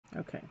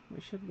Okay, we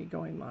should be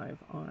going live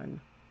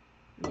on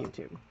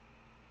YouTube.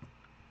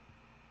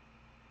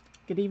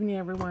 Good evening,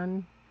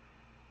 everyone.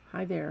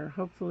 Hi there.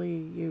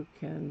 Hopefully you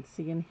can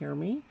see and hear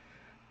me.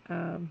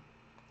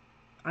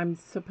 I'm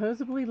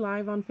supposedly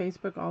live on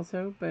Facebook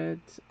also, but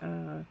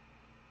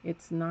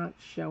it's not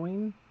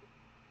showing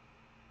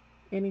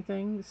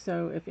anything.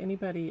 So if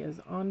anybody is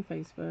on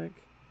Facebook,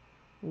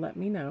 let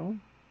me know.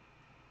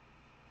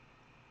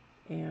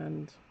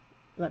 And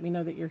let me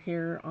know that you're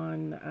here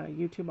on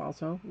YouTube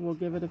also. We'll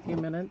give it a few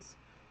minutes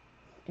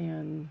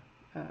and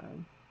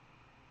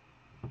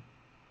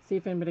see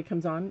if anybody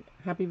comes on.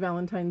 Happy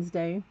Valentine's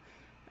Day.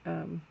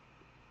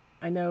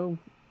 I know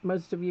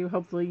most of you,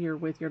 hopefully you're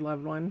with your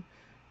loved one.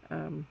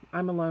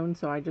 I'm alone,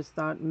 so I just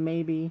thought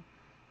maybe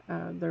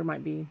there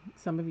might be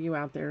some of you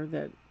out there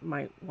that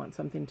might want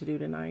something to do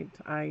tonight.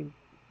 I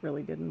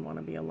really didn't want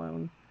to be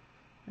alone,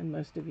 and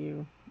most of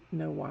you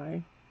know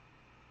why.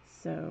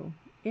 So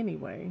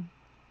anyway,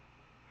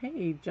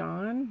 hey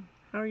John,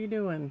 how are you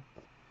doing?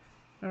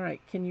 All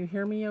right, can you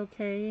hear me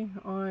okay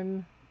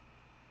on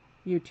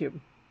YouTube?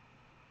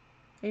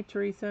 Hey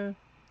Teresa,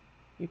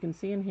 you can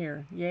see and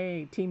hear.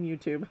 Yay, Team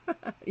YouTube.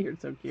 You're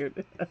so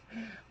cute.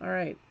 All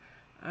right.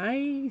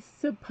 I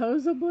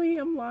supposedly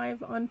am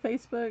live on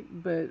Facebook,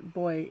 but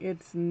boy,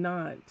 it's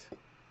not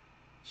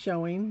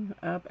showing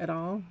up at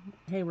all.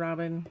 Hey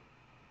Robin.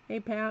 Hey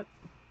Pat.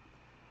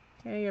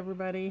 Hey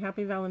everybody.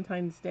 Happy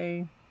Valentine's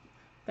Day.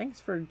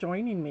 Thanks for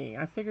joining me.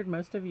 I figured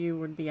most of you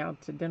would be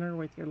out to dinner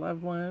with your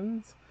loved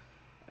ones.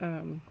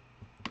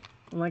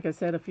 Like I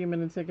said a few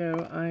minutes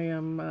ago, I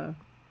am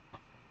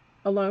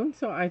alone,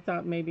 so I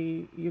thought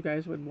maybe you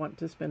guys would want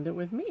to spend it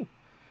with me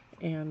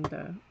and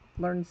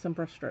learn some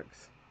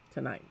brushstrokes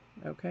tonight.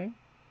 Okay.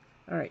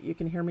 All right. You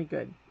can hear me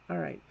good. All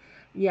right.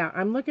 Yeah,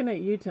 I'm looking at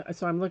YouTube,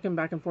 so I'm looking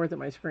back and forth at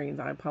my screens.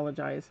 I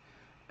apologize.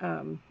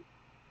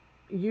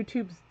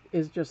 YouTube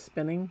is just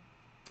spinning.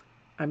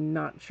 I'm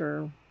not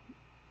sure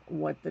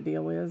what the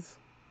deal is.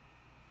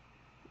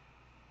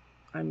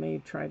 I may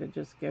try to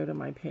just go to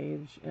my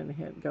page and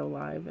hit go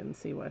live and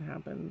see what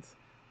happens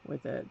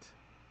with it.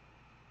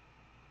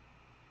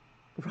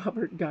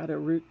 Robert got a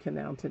root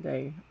canal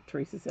today.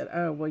 Teresa said,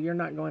 oh, well, you're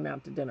not going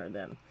out to dinner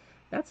then.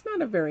 That's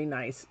not a very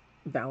nice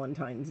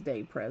Valentine's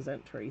Day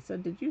present, Teresa.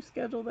 Did you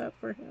schedule that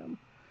for him?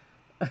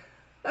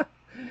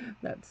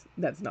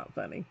 That's not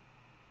funny,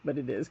 but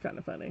it is kind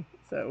of funny.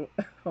 So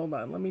hold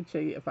on, let me show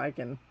you if I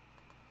can.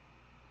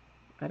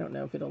 I don't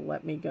know if it'll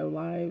let me go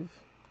live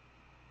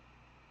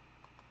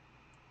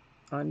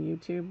on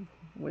YouTube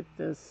with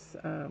this.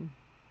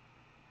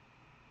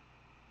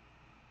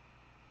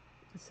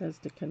 It says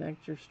to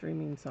connect your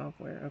streaming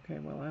software. Okay,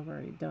 well, I've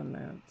already done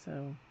that,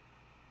 so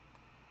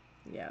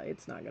yeah,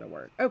 it's not going to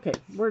work. Okay,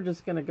 we're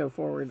just going to go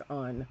forward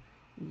on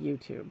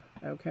YouTube,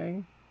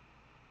 okay?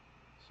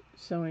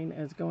 Showing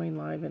as going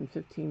live in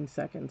 15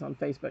 seconds on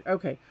Facebook.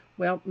 Okay,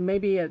 well,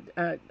 maybe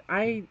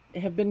I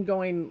have been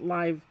going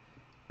live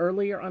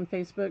earlier on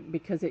Facebook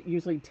because it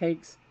usually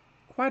takes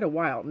quite a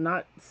while,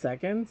 not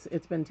seconds.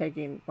 It's been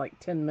taking like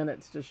 10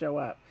 minutes to show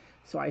up.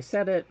 So I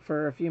set it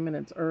for a few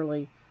minutes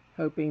early,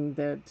 hoping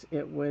that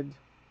it would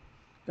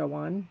go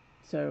on.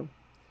 So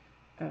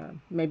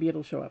maybe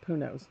it'll show up. Who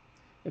knows?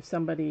 If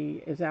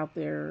somebody is out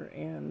there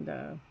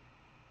and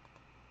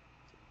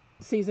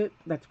sees it,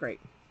 that's great.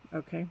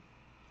 Okay.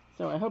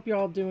 So I hope you're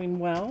all doing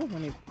well.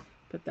 Let me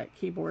put that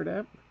keyboard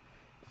up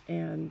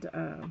and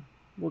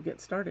we'll get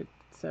started.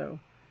 So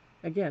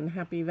again,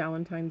 happy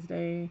Valentine's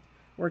Day.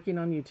 Working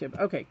on YouTube.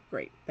 Okay,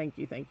 great. Thank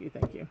you, thank you,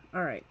 thank you.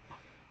 All right.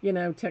 You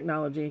know,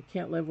 technology,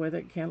 can't live with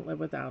it, can't live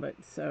without it.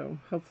 So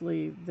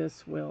hopefully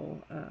this will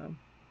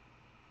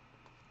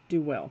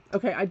do well.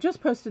 Okay, I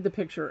just posted the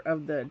picture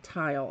of the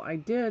tile. I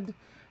did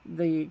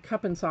the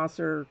cup and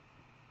saucer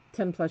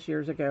 10 plus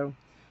years ago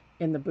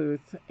in the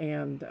booth,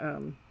 and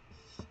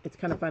it's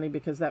kind of funny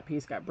because that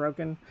piece got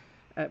broken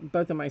at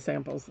both of my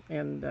samples,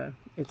 and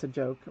it's a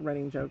joke, a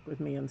running joke with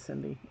me and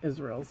Cindy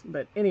Israel's.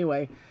 But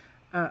anyway,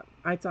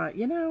 I thought,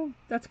 you know,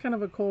 that's kind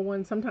of a cool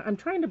one. Sometimes I'm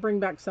trying to bring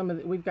back some of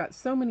the, we've got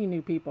so many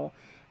new people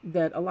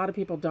that a lot of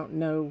people don't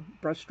know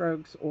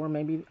brushstrokes, or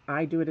maybe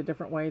I do it a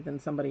different way than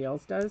somebody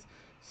else does.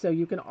 So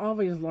you can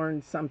always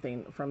learn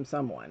something from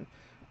someone.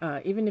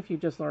 Even if you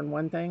just learn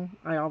one thing,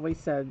 I always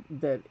said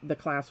that the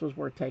class was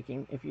worth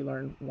taking if you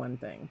learn one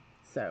thing.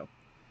 So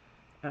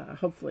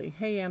hopefully,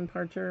 hey, Ann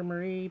Parcher,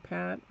 Marie,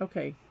 Pat.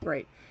 Okay,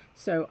 great.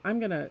 So I'm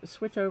going to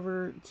switch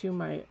over to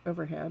my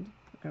overhead.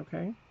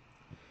 Okay.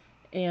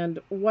 And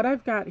what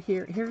I've got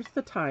here, here's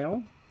the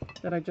tile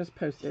that I just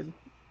posted.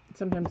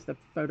 Sometimes the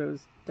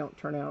photos don't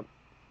turn out,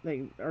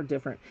 they are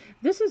different.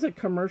 This is a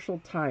commercial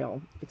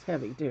tile. It's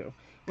heavy too.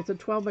 It's a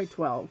 12 by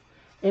 12.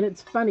 And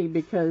it's funny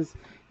because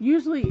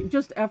usually,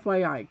 just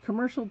FYI,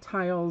 commercial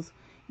tiles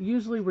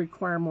usually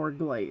require more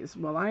glaze.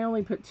 Well, I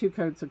only put 2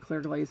 coats of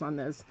clear glaze on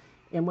this.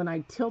 And when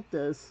I tilt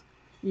this,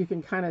 you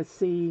can kind of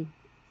see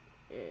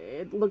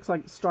it looks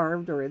like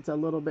starved, or it's a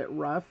little bit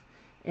rough.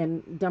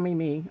 And dummy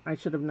me, I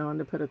should have known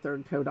to put a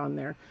 3rd coat on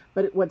there.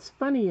 But what's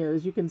funny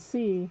is you can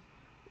see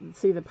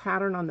the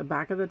pattern on the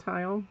back of the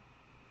tile.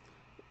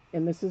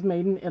 and this is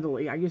made in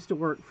Italy. I used to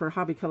work for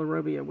Hobby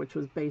Colorovia, which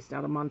was based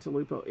out of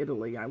Montelupo,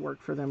 Italy. I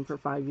worked for them for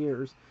 5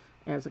 years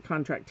as a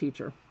contract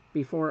teacher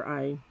before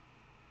I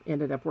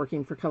ended up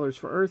working for Colors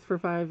for Earth for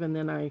 5, and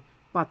then I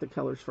bought the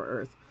Colors for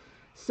Earth.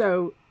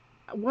 So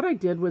what I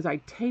did was I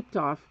taped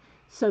off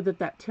so that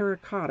that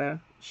terracotta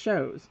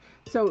shows.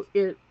 So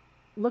it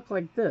looked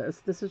like this.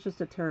 This is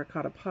just a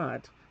terracotta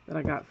pot that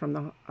I got from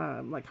the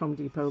like Home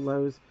Depot,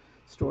 Lowe's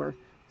store.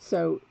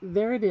 So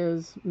there it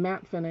is,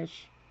 matte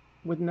finish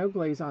with no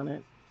glaze on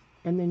it,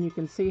 and then you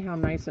can see how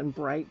nice and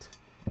bright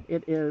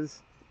it is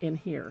in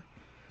here.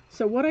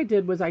 So what I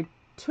did was I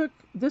took,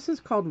 this is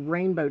called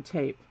rainbow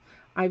tape.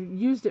 I've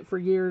used it for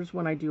years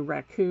when I do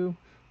raku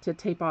to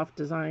tape off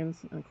designs,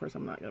 and of course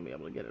I'm not going to be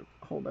able to get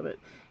a hold of it.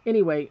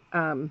 Anyway,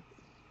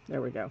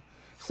 there we go.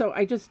 So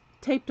I just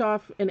taped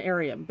off an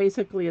area.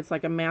 Basically it's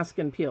like a mask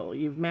and peel.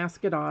 You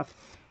mask it off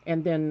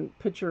and then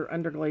put your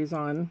underglaze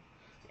on,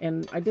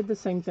 and I did the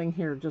same thing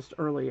here just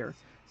earlier.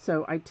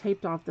 So I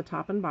taped off the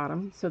top and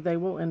bottom, so they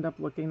will end up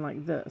looking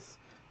like this.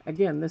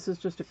 Again, this is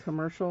just a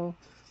commercial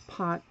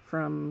pot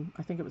from,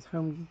 I think it was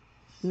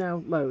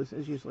Lowe's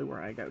is usually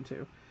where I go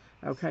to.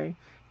 Okay.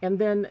 And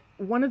then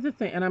one of the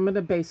things, and I'm going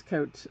to base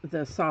coat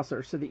the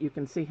saucer so that you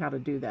can see how to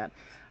do that.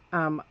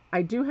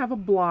 I do have a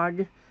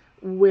blog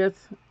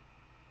with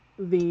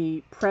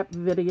the prep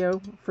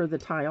video for the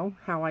tile,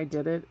 how I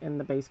did it and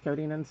the base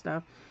coating and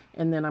stuff.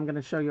 And then I'm going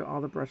to show you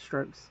all the brush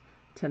strokes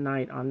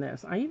tonight on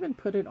this. I even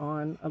put it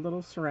on a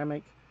little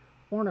ceramic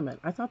ornament.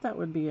 I thought that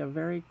would be a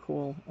very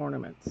cool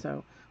ornament.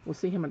 So we'll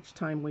see how much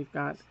time we've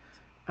got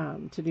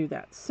to do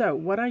that. So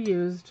what I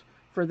used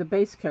for the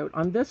base coat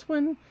on this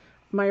one,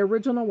 my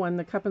original one,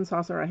 the cup and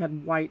saucer, I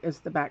had white as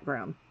the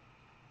background.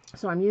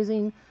 So I'm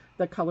using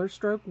the Color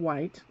Stroke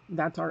White.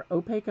 That's our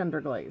opaque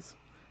underglaze.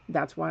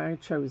 That's why I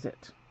chose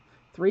it.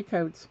 3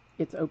 coats,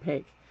 it's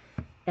opaque.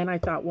 And I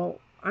thought, well,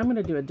 I'm going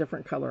to do a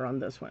different color on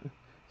this one.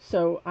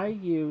 So I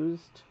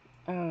used,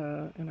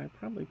 and I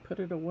probably put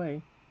it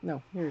away.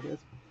 No, here it is.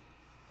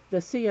 The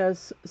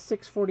CS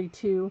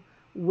 642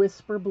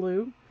 Whisper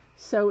Blue.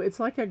 So it's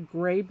like a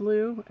gray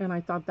blue, and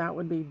I thought that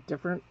would be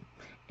different.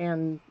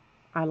 And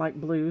I like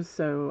blues,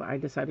 so I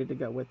decided to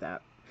go with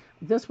that.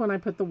 This one I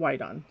put the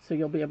white on, so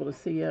you'll be able to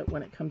see it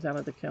when it comes out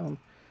of the kiln,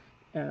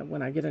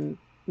 when I get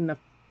enough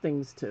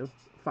things to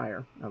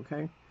fire,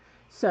 okay?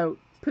 So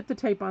put the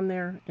tape on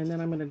there, and then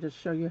I'm going to just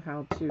show you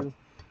how to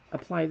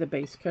apply the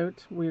base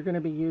coat. We're going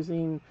to be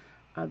using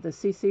the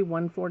CC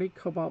 140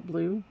 Cobalt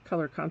Blue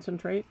color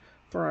concentrate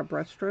for our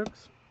brush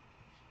strokes.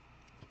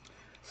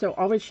 So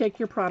always shake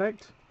your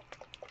product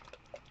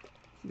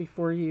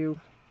before you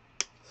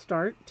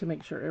start to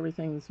make sure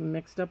everything's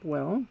mixed up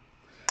well.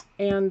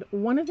 And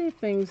one of the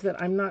things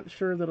that I'm not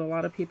sure that a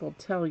lot of people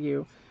tell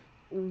you,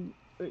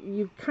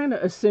 you kind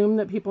of assume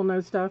that people know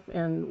stuff,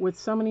 and with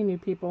so many new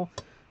people,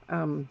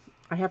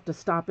 I have to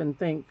stop and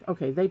think,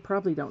 okay, they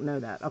probably don't know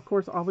that. Of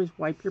course, always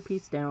wipe your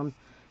piece down.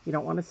 You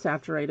don't want to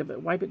saturate it,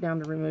 but wipe it down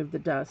to remove the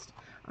dust.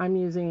 I'm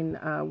using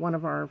one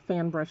of our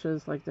fan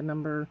brushes, like the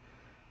number,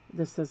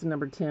 this says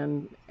number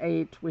 10,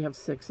 8, we have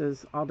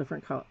 6s, all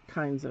different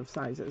kinds of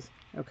sizes.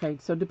 Okay,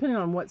 so depending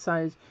on what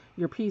size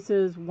your piece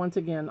is, once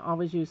again,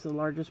 always use the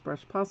largest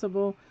brush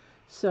possible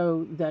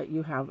so that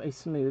you have a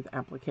smooth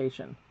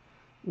application.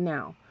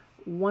 Now,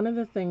 one of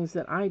the things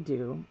that I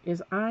do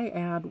is I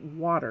add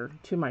water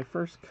to my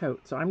first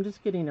coat. So I'm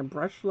just getting a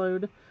brush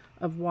load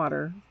of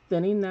water,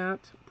 thinning that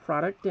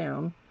product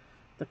down,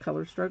 the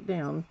color stroke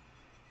down.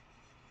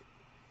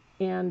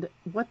 And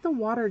what the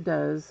water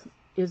does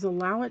is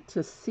allow it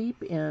to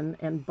seep in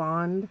and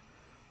bond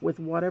with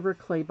whatever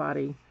clay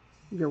body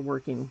you're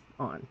working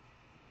on,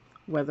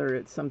 whether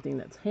it's something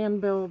that's hand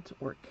built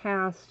or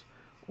cast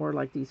or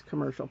like these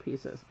commercial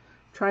pieces.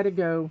 Try to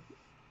go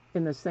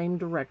in the same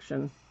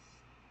direction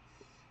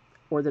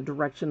or the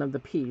direction of the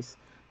piece.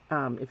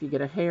 If you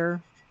get a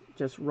hair,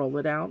 just roll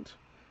it out.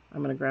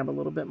 I'm going to grab a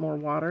little bit more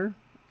water,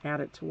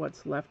 add it to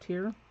what's left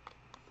here,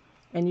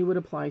 and you would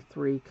apply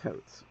 3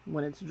 coats.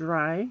 When it's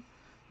dry,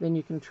 then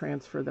you can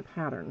transfer the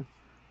pattern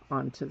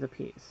onto the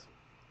piece.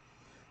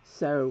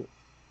 So,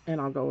 and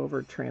I'll go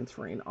over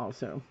transferring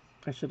also.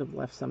 I should have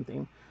left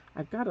something.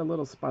 I've got a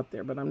little spot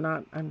there, but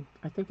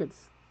I think it's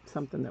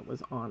something that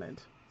was on it.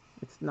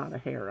 It's not a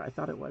hair. I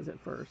thought it was at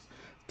first.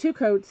 2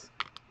 coats,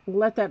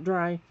 let that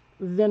dry,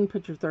 then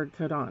put your 3rd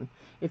coat on.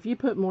 If you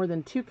put more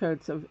than 2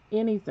 coats of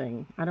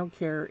anything, I don't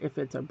care if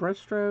it's a brush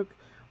stroke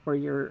or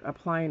you're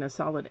applying a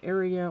solid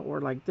area or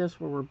like this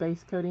where we're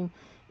base coating,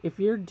 if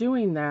you're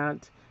doing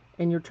that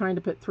and you're trying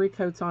to put 3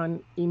 coats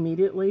on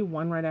immediately,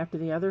 one right after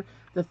the other,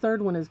 the 3rd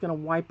one is going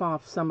to wipe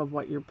off some of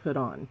what you're put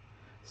on.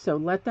 So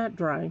let that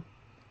dry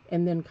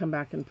and then come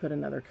back and put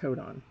another coat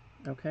on,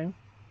 okay?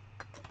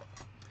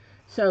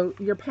 So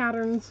your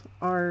patterns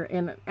are,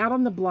 and out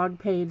on the blog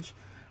page,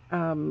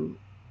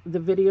 the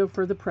video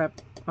for the prep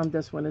on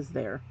this one is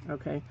there,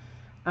 okay?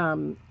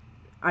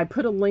 I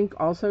put a link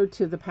also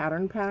to the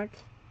pattern pack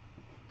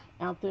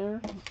out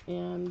there,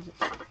 and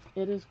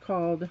it is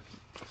called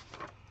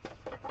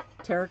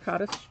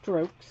Terracotta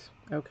Strokes,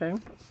 okay?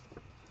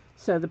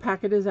 So the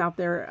packet is out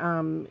there.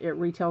 It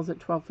retails at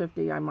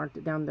 $12.50. I marked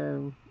it down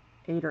to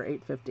 $8 or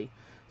 $8.50.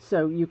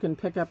 So you can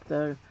pick up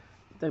the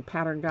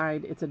pattern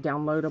guide. It's a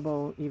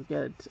downloadable. You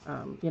get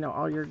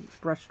all your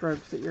brush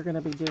strokes that you're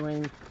going to be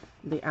doing,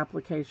 the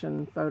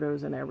application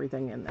photos and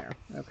everything in there.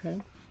 Okay.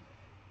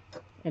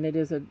 And it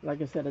is,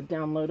 like I said, a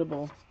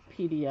downloadable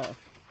PDF.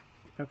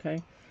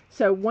 Okay.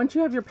 So once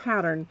you have your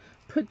pattern,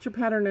 put your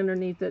pattern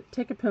underneath it.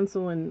 Take a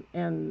pencil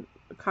and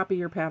copy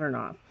your pattern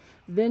off.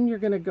 Then you're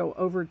going to go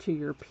over to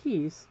your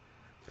piece,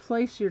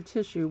 place your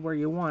tissue where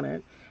you want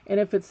it. And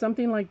if it's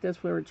something like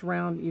this where it's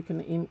round, you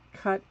can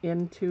cut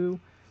into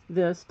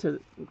this to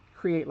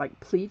create like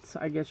pleats,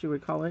 I guess you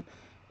would call it.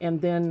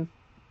 And then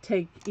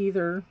take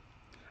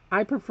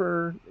I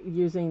prefer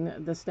using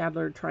the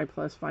Staedtler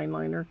Tri-Plus fine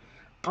liner.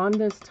 On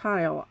this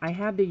tile, I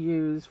had to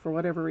use, for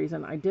whatever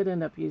reason, I did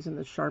end up using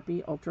the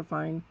Sharpie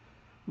Ultrafine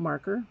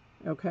marker.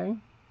 Okay.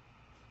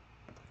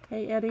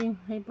 Hey Eddie,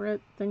 hey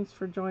Britt, thanks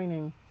for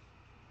joining.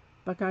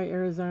 Buckeye,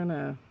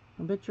 Arizona.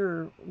 I bet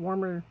you're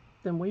warmer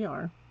than we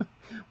are.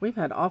 We've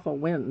had awful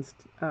winds.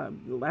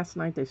 Last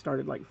night they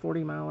started like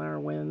 40-mile-an-hour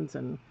winds,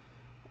 and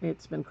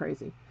it's been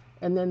crazy.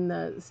 And then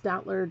the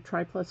Staedtler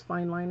Tri-Plus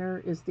fine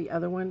liner is the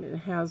other one. It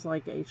has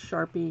like a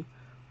Sharpie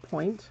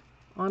point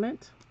on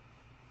it.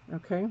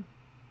 Okay.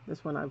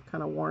 This one I've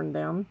kind of worn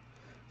down.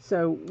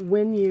 So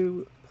when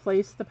you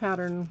place the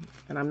pattern,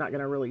 and I'm not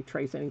going to really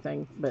trace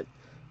anything, but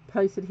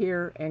place it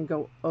here and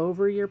go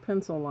over your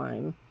pencil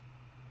line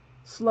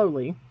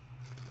slowly,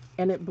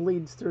 and it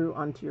bleeds through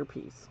onto your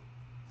piece.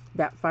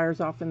 That fires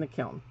off in the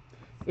kiln.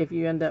 If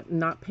you end up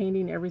not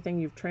painting everything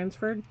you've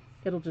transferred,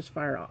 it'll just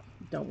fire off.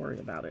 Don't worry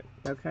about it,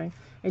 okay?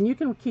 And you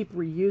can keep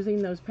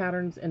reusing those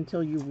patterns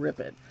until you rip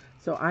it.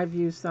 So I've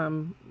used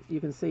some, you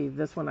can see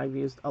this one I've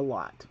used a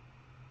lot.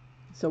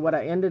 So what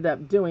I ended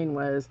up doing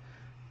was,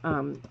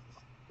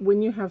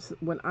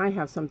 when I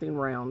have something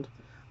round,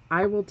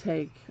 I will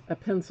take a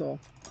pencil,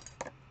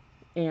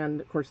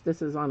 and of course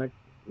this is on a,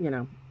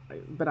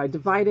 but I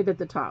divided at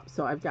the top.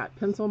 So I've got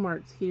pencil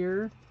marks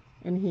here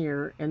and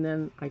here, and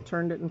then I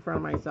turned it in front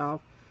of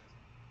myself,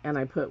 and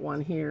I put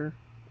one here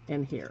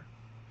and here.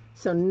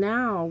 So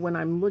now when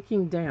I'm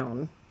looking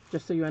down,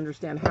 just so you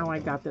understand how I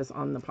got this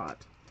on the pot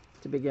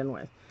to begin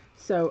with.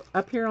 So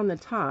up here on the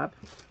top,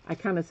 I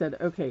kind of said,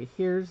 okay,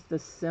 here's the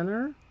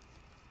center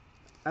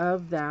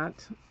of that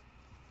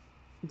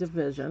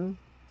division.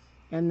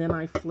 And then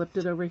I flipped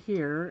it over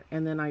here,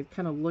 and then I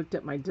kind of looked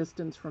at my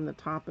distance from the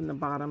top and the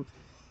bottom,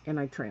 and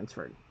I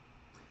transferred.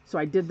 So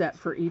I did that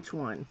for each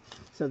one.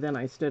 So then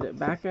I stood it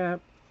back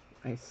up,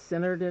 I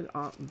centered it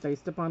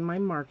based upon my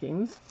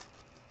markings,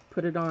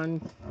 put it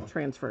on,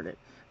 transferred it.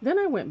 Then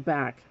I went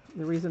back.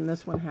 The reason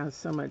this one has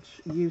so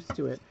much use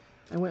to it,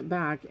 I went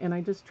back and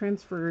I just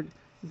transferred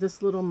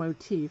this little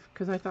motif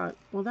because I thought,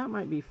 well, that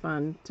might be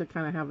fun to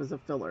kind of have as a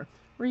filler,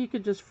 or you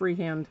could just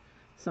freehand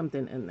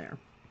something in there.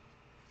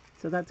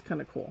 So that's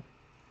kind of cool.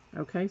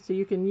 Okay, so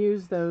you can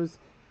use those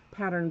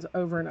patterns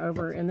over and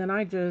over. And then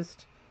I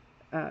just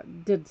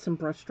did some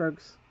brush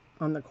strokes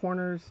on the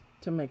corners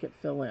to make it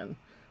fill in.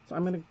 So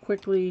I'm going to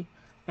quickly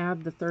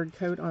add the third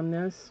coat on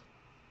this.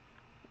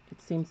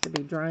 It seems to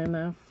be dry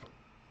enough.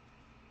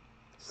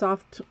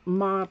 Soft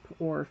mop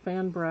or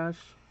fan brush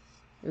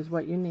is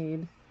what you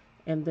need.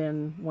 And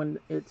then when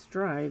it's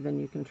dry, then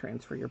you can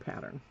transfer your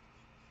pattern.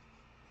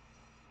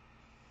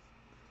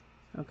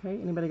 Okay,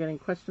 anybody got any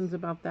questions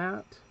about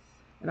that?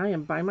 And I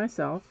am by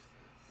myself.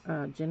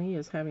 Jenny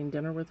is having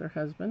dinner with her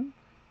husband,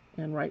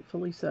 and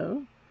rightfully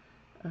so.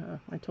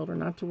 I told her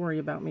not to worry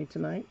about me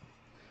tonight.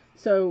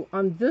 So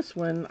on this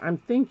one, I'm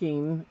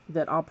thinking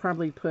that I'll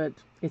probably put,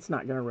 it's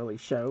not going to really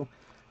show.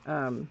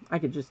 I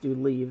could just do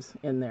leaves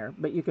in there,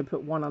 but you could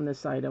put one on this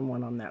side and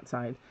one on that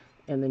side.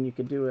 And then you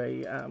could do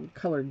a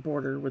colored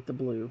border with the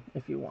blue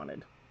if you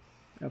wanted.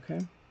 Okay.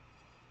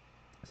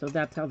 So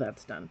that's how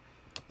that's done.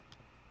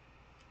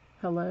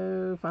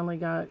 Hello, finally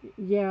got,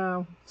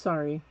 yeah,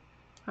 sorry.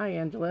 Hi,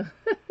 Angela.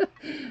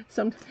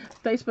 Some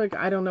Facebook,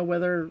 I don't know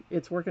whether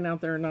it's working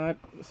out there or not.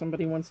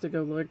 Somebody wants to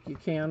go look, you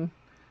can.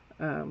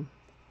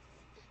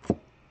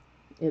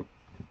 It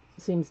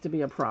seems to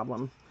be a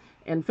problem.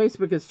 And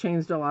Facebook has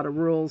changed a lot of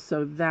rules,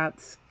 so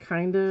that's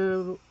kind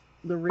of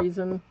the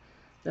reason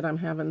that I'm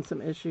having some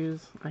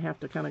issues. I have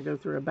to kind of go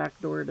through a back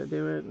door to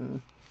do it,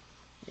 and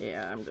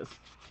yeah,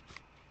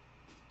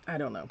 I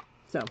don't know.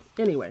 So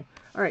anyway,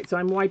 all right, so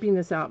I'm wiping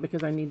this out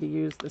because I need to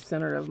use the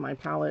center of my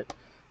palette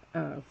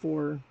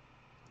for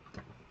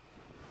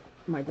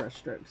my brush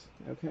strokes.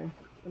 Okay,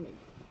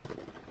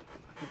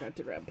 I forgot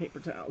to grab paper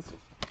towels.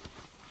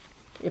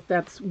 If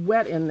that's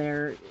wet in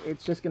there,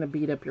 it's just going to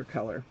beat up your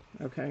color.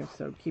 Okay,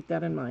 so keep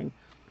that in mind.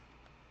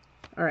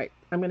 All right,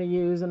 I'm going to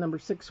use a number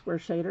 6 square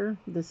shader.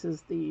 This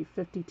is the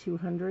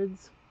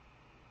 5200s,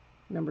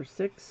 number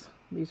 6.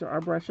 These are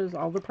our brushes.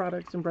 All the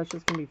products and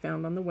brushes can be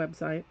found on the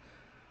website.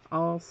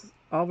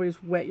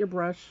 Always wet your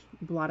brush,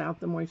 blot out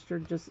the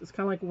moisture. It's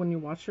kind of like when you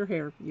wash your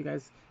hair. You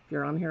guys, if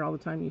you're on here all the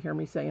time, you hear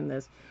me saying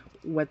this.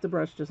 Wet the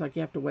brush just like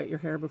you have to wet your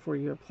hair before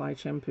you apply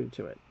shampoo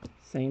to it.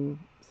 Same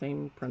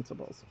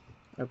principles.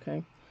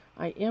 Okay.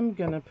 I am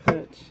going to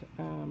put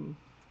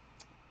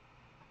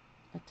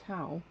a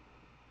towel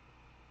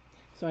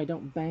so I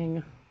don't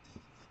bang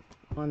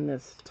on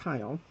this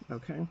tile,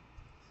 okay?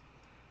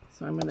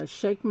 So I'm going to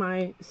shake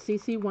my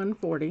CC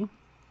 140,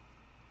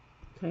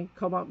 okay,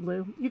 cobalt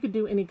blue. You could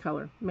do any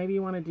color. Maybe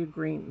you want to do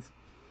greens,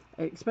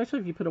 especially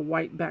if you put a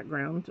white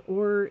background,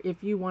 or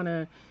if you want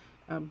to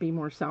be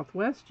more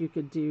southwest, you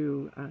could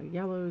do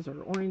yellows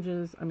or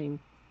oranges. I mean,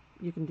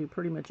 you can do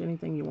pretty much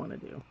anything you want to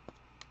do.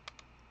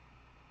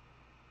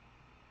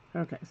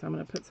 Okay, so I'm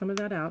going to put some of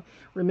that out.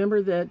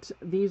 Remember that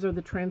these are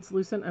the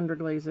translucent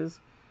underglazes.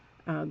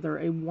 They're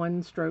a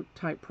one-stroke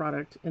type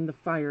product in the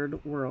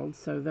fired world,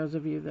 so those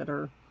of you that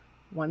are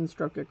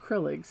one-stroke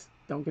acrylics,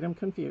 don't get them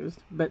confused.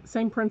 But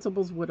same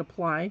principles would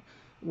apply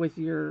with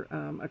your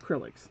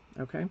acrylics,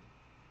 okay?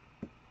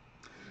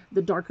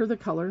 The darker the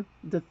color,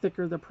 the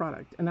thicker the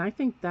product. And I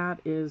think that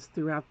is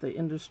throughout the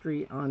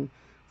industry on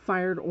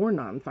fired or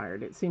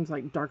non-fired. It seems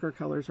like darker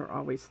colors are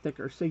always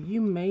thicker. So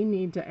you may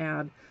need to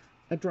add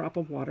a drop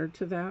of water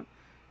to that.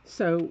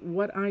 So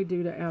what I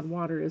do to add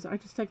water is I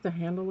just take the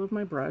handle of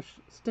my brush,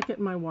 stick it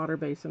in my water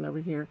basin over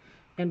here,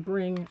 and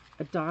bring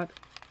a dot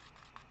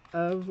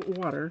of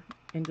water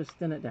and just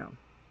thin it down.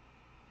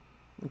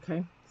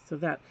 Okay, so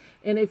that,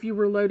 and if you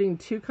were loading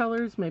two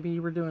colors, maybe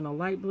you were doing a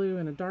light blue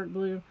and a dark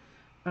blue,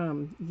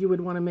 you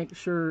would want to make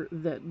sure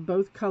that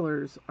both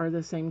colors are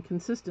the same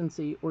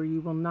consistency, or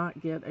you will not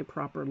get a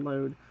proper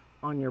load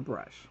on your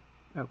brush.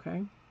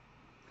 Okay.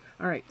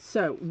 All right.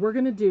 So we're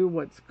going to do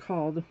what's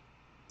called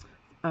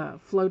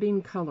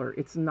floating color.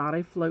 It's not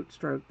a float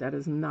stroke. That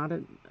is not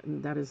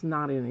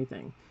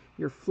anything.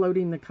 You're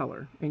floating the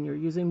color, and you're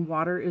using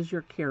water as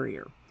your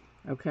carrier.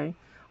 Okay.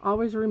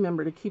 Always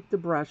remember to keep the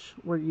brush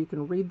where you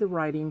can read the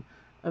writing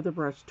of the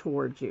brush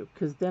towards you,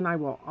 because then I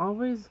will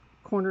always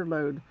corner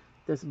load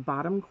this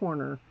bottom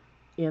corner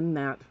in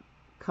that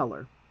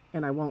color,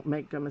 and I won't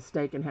make a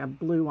mistake and have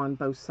blue on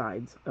both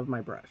sides of my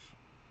brush.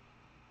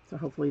 So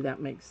hopefully that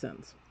makes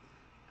sense.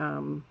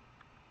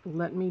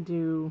 Let me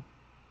do,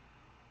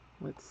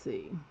 let's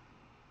see,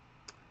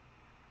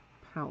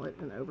 palette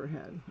and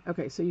overhead.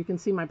 Okay, so you can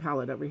see my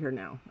palette over here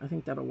now. I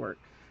think that'll work.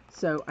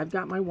 So I've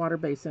got my water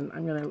basin.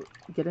 I'm going to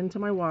get into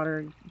my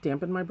water,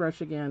 dampen my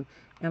brush again,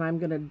 and I'm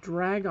going to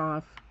drag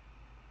off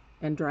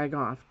and drag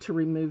off to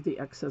remove the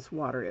excess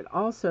water. It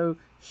also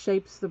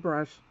shapes the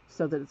brush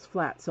so that it's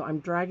flat. So I'm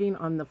dragging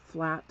on the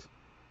flat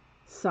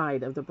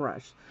side of the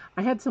brush.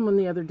 I had someone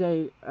the other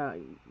day,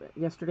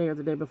 yesterday or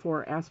the day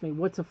before, ask me,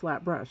 what's a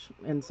flat brush?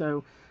 And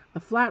so a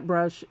flat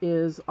brush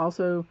is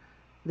also,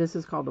 this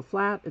is called a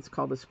flat, it's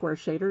called a square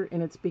shader,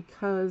 and it's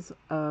because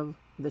of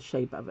the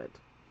shape of it.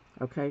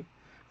 Okay?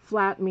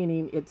 Flat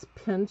meaning it's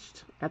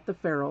pinched at the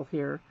ferrule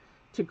here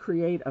to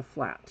create a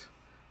flat.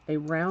 A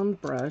round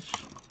brush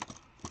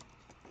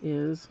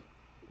is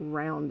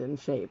round in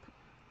shape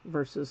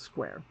versus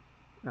square.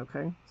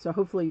 Okay, so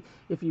hopefully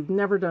if you've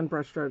never done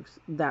brush strokes,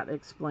 that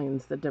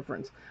explains the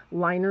difference.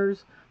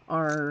 Liners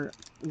are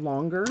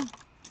longer.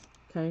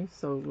 Okay,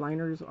 so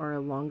liners are a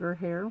longer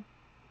hair.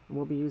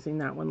 We'll be using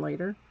that one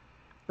later.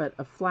 But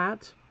a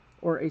flat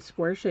or a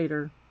square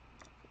shader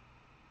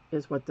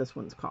is what this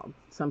one's called.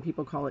 Some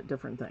people call it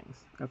different things.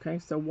 Okay,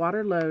 so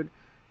water load,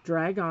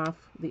 drag off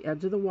the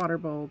edge of the water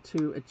bowl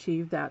to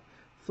achieve that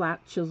flat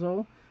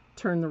chisel.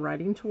 Turn the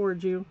writing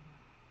towards you,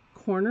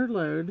 corner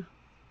load.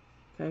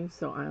 Okay,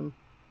 so I'm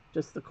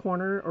just the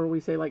corner, or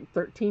we say like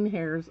 13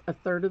 hairs, a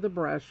third of the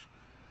brush,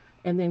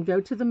 and then go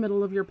to the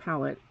middle of your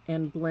palette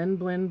and blend,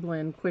 blend,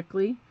 blend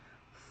quickly.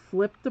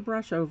 Flip the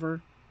brush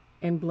over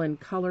and blend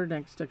color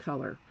next to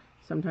color.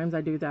 Sometimes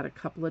I do that a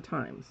couple of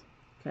times.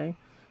 Okay,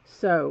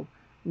 so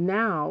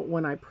now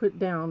when I put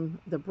down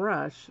the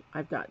brush,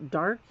 I've got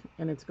dark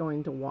and it's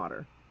going to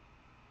water.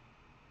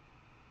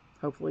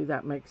 Hopefully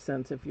that makes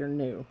sense if you're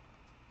new.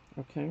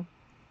 Okay,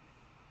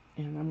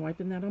 and I'm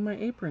wiping that on my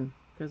apron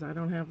because I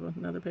don't have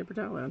another paper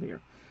towel out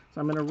here.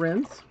 So I'm going to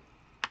rinse,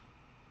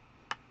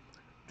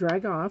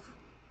 drag off.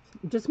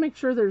 Just make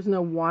sure there's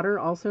no water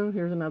also.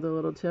 Here's another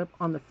little tip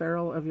on the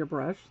ferrule of your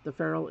brush. The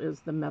ferrule is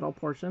the metal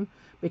portion,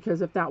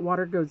 because if that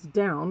water goes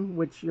down,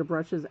 which your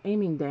brush is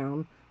aiming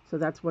down, so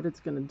that's what it's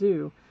going to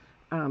do,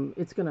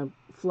 it's going to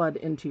flood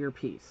into your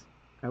piece.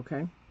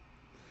 Okay,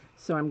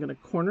 so I'm going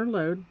to corner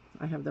load.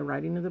 I have the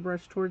writing of the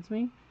brush towards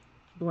me,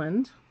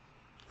 blend,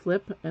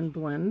 flip and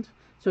blend.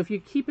 So if you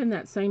keep in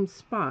that same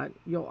spot,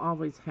 you'll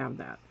always have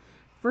that.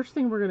 First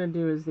thing we're going to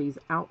do is these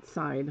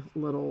outside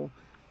little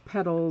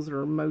petals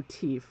or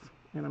motif,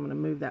 and I'm going to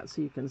move that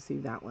so you can see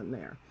that one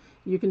there.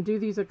 You can do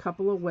these a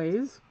couple of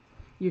ways.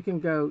 You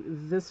can go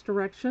this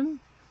direction,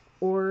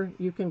 or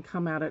you can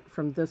come at it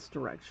from this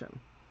direction.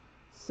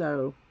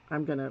 So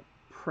I'm going to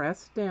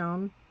press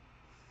down,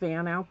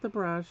 fan out the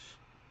brush,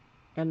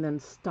 and then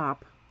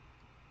stop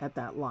at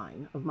that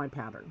line of my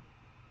pattern.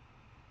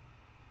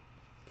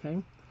 Okay,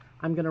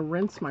 I'm going to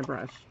rinse my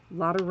brush. A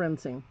lot of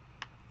rinsing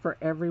for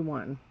every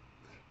one.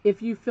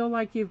 If you feel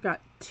like you've got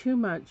too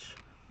much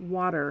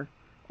water,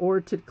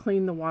 or to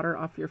clean the water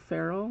off your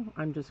ferrule,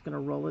 I'm just going to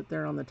roll it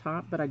there on the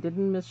top, but I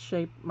didn't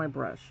misshape my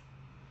brush.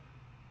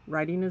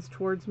 Writing is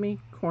towards me.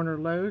 Corner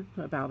load,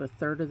 about a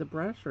third of the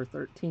brush or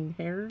 13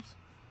 hairs.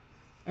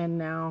 And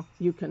now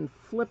you can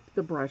flip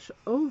the brush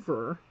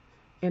over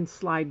and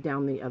slide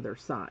down the other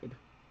side.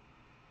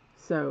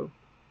 So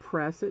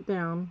press it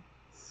down,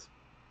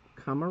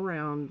 come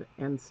around,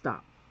 and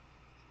stop.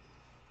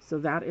 So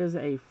that is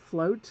a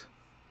float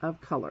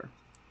of color.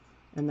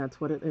 And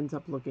that's what it ends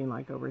up looking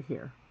like over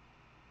here.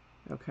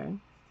 Okay.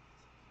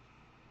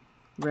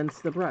 Rinse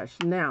the brush.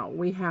 Now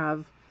we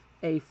have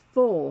a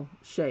full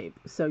shape.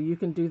 So you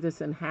can do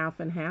this in half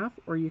and half,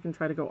 or you can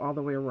try to go all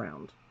the way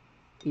around.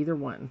 Either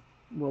one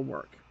will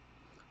work.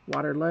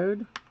 Water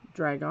load,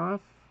 drag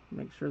off,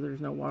 make sure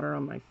there's no water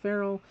on my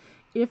ferrule.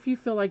 If you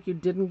feel like you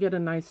didn't get a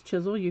nice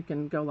chisel, you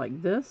can go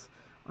like this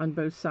on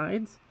both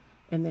sides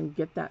and then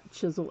get that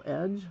chisel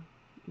edge.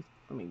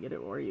 Let me get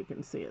it where you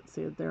can see it.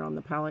 See it there on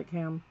the palette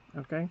cam?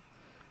 Okay.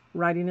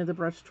 Writing of the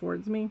brush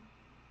towards me.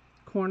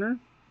 Corner,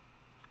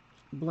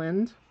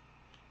 blend,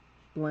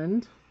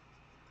 blend,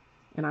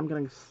 and I'm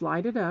going to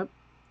slide it up.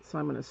 So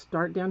I'm going to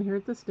start down here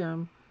at the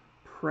stem,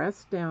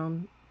 press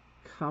down,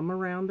 come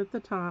around at the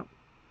top,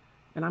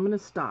 and I'm going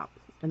to stop.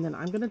 And then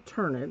I'm going to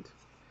turn it.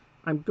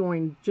 I'm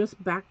going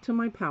just back to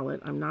my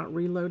palette. I'm not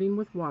reloading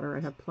with water. I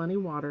have plenty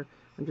of water.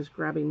 I'm just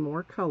grabbing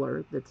more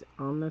color that's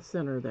on the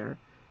center there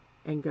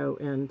and go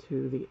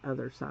into the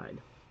other side.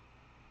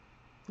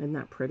 Isn't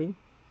that pretty?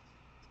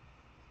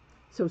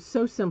 So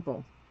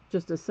simple.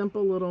 Just a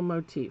simple little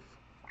motif.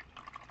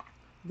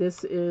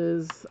 This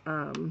is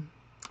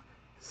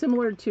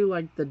similar to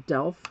like the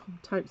Delft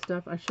type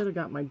stuff. I should have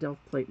got my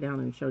Delft plate down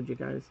and showed you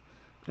guys.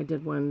 I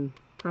did one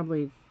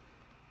probably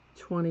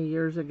 20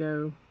 years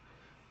ago.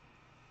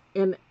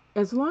 And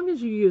as long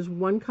as you use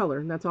one color,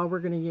 and that's all we're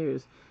going to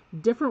use,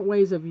 different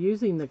ways of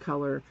using the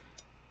color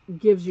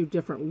gives you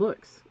different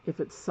looks. If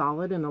it's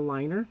solid in a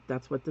liner,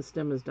 that's what the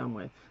stem is done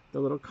with. The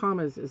little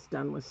commas is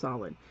done with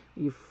solid.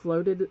 You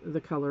floated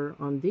the color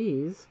on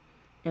these,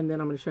 and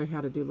then I'm going to show you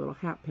how to do little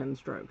hat pin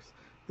strokes.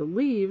 The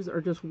leaves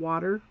are just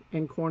water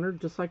and corner,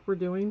 just like we're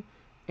doing,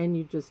 and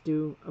you just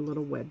do a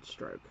little wedge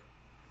stroke.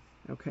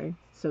 Okay,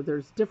 so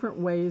there's different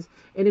ways,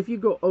 and if you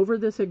go over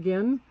this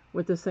again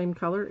with the same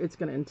color, it's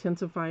going to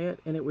intensify it,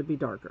 and it would be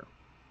darker.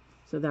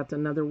 So that's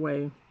another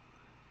way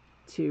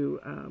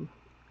to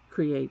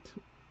create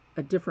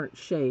a different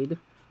shade,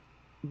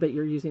 but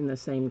you're using the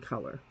same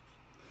color.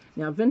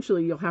 Now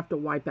eventually you'll have to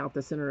wipe out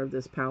the center of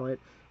this palette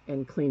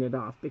and clean it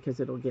off because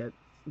it'll get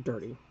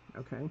dirty.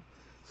 Okay,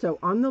 so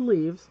on the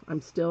leaves,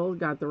 I'm still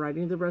got the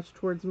writing of the brush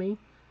towards me.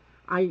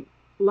 A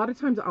lot of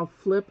times I'll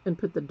flip and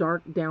put the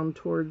dark down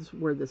towards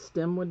where the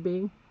stem would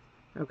be.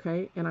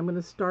 Okay, and I'm going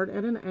to start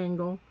at an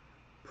angle,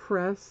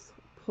 press,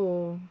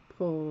 pull,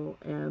 pull,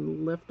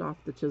 and lift off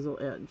the chisel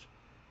edge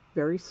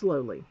very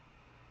slowly.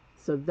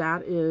 So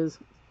that is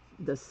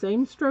the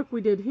same stroke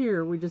we did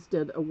here. We just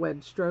did a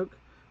wedge stroke,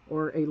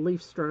 or a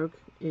leaf stroke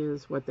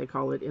is what they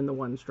call it in the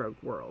one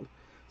stroke world.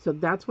 So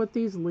that's what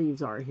these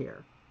leaves are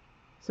here.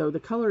 So the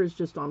color is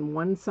just on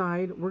one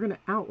side. We're going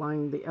to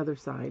outline the other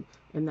side,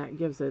 and that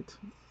gives it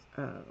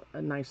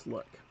a nice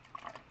look.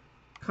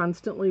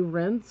 Constantly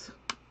rinse.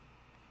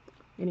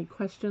 Any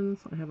questions?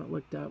 I haven't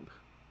looked up.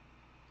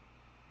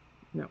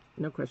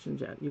 No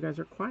questions yet. You guys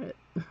are quiet.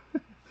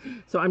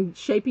 So I'm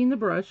shaping the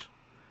brush.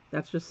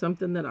 That's just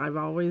something that I've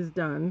always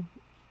done.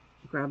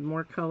 Grab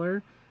more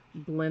color,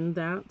 blend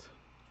that,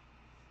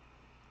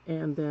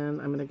 and then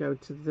I'm going to go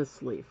to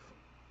this leaf.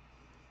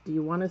 Do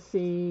you want to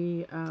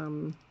see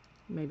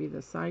maybe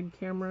the side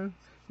camera?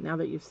 Now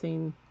that you've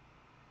seen,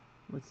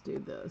 let's do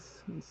this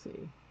and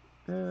see.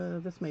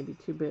 This may be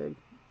too big.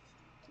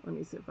 Let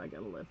me see if I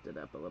can lift it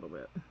up a little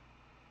bit.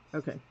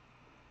 Okay,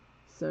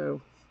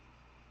 so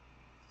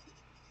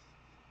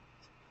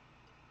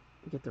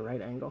get the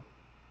right angle.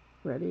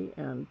 Ready,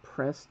 and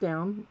press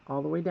down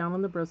all the way down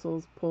on the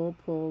bristles, pull,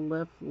 pull,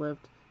 lift,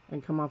 lift,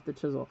 and come off the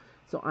chisel.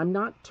 So I'm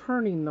not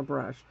turning the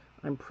brush,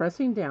 I'm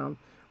pressing down.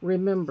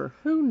 Remember,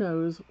 who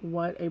knows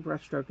what a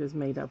brushstroke is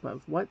made up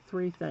of? What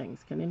three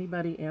things? Can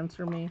anybody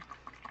answer me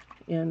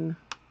in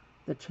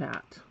the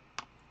chat?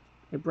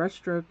 A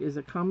brushstroke is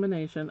a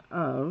combination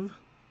of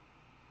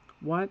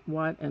what,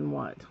 and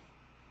what?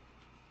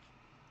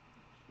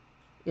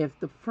 If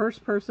the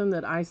first person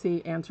that I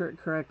see answer it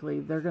correctly,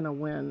 they're going to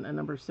win a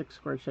number 6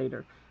 square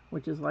shader,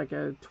 which is like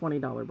a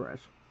 $20 brush.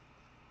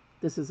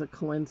 This is a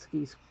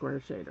Kolinsky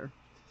square shader.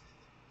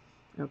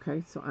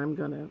 Okay, so I'm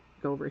going to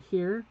go over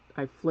here.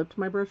 I flipped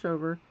my brush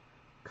over.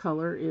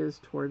 Color is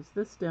towards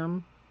the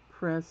stem.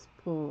 Press,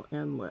 pull,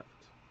 and lift.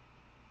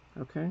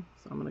 Okay,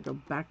 so I'm going to go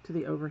back to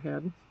the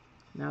overhead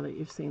now that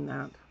you've seen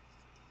that.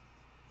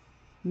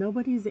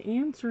 Nobody's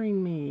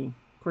answering me.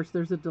 Of course,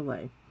 there's a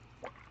delay.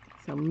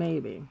 So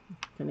maybe.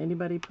 Can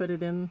anybody put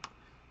it in?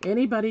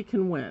 Anybody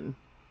can win.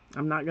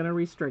 I'm not going to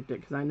restrict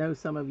it because I know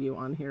some of you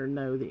on here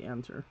know the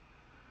answer.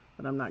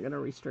 But I'm not going to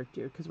restrict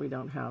you because we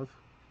don't have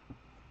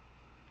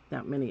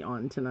that many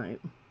on tonight.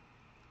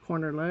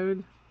 Corner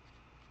load,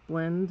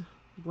 blend,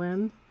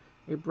 blend.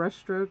 A brush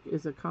stroke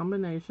is a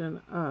combination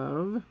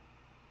of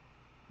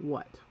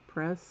what?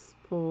 Press,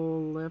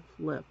 pull, lift,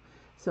 lift.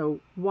 So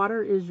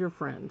water is your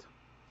friend.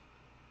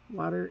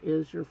 Water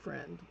is your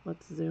friend.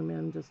 Let's zoom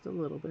in just a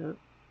little bit.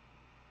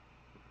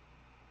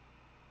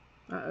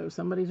 Uh-oh,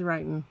 somebody's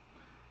writing.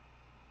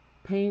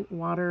 Paint,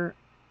 water,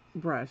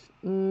 brush.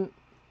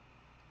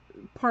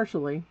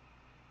 Partially.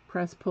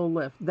 Press, pull,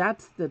 lift.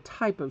 That's the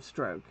type of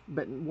stroke.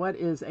 But what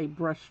is a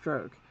brush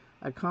stroke?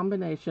 A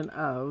combination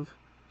of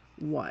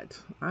what?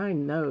 I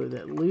know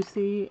that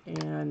Lucy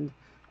and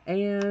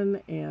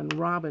Anne and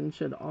Robin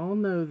should all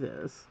know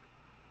this.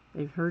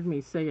 They've heard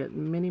me say it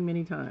many,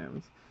 many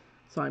times.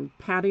 So I'm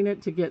patting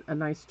it to get a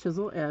nice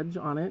chisel edge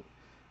on it.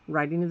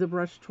 Riding the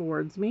brush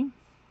towards me.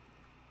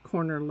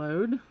 Corner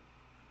load.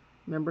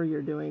 Remember,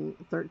 you're doing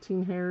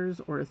 13 hairs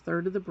or a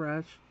third of the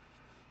brush.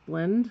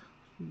 Blend,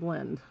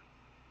 blend.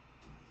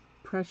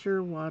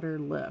 Pressure, water,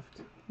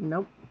 lift.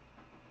 Nope.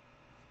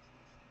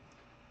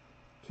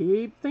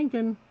 Keep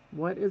thinking.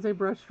 What is a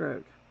brush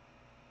stroke?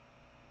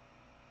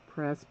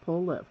 Press,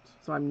 pull, lift.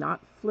 So I'm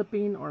not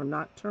flipping or I'm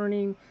not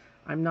turning.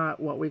 I'm not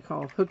what we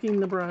call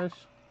hooking the brush.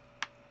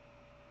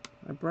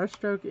 A brush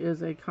stroke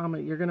is a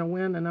common. You're going to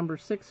win a number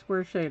 6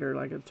 square shader,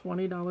 like a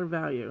 $20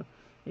 value,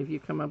 if you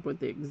come up with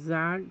the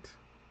exact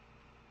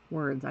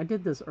words. I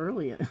did this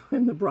early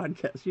in the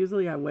broadcast.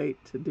 Usually I wait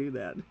to do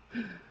that.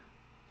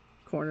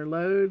 Corner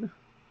load,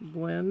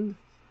 blend.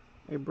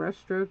 A brush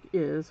stroke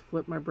is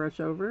flip my brush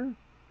over,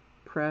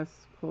 press,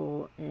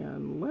 pull,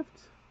 and lift.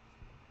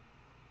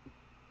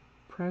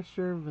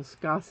 Pressure,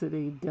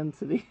 viscosity,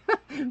 density.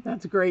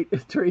 That's great,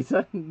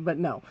 Teresa, but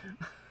no.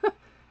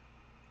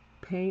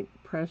 Paint,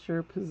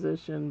 pressure,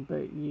 position,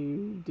 but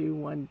you do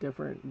one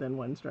different than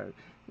one stroke.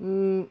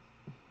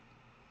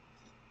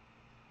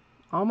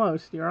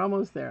 Almost. You're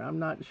almost there. I'm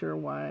not sure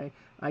why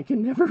I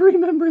can never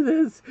remember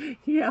this.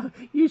 Yeah,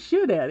 you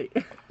should, Eddie.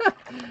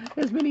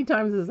 As many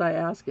times as I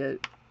ask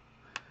it.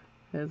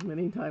 As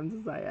many times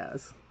as I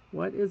ask.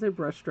 What is a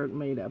brushstroke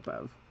made up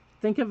of?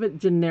 Think of it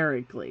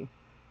generically.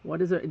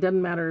 What is it? It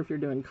doesn't matter if you're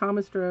doing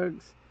comma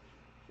strokes,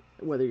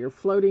 whether you're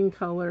floating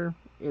color.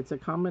 It's a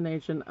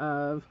combination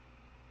of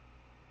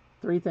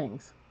 3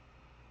 things.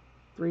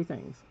 3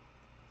 things.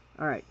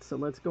 All right, so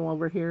let's go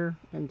over here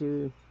and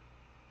do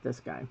this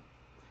guy.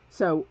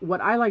 So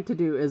what I like to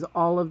do is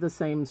all of the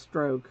same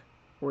stroke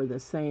or the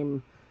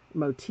same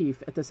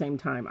motif at the same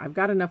time. I've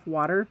got enough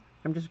water.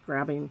 I'm just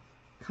grabbing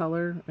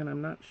color, and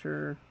I'm not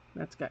sure.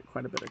 That's got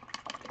quite a bit of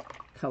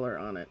color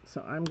on it.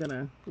 So I'm going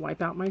to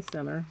wipe out my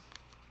center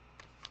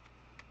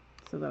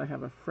so that I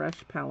have a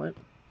fresh palette.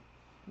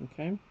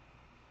 Okay.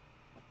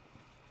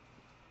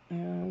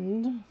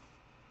 And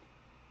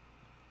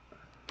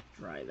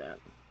dry that.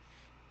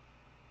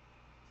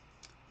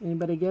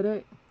 Anybody get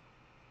it?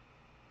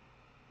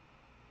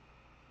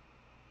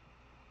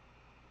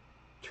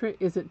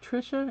 Is it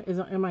Tricia?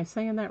 Am I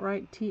saying that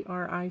right?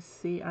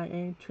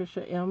 Tricia.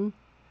 Tricia M.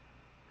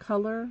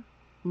 Color,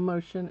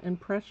 motion, and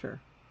pressure.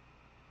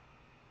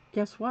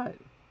 Guess what?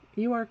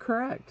 You are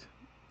correct.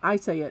 I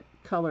say it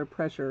color,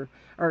 pressure,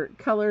 or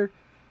color.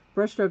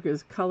 Brushstroke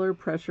is color,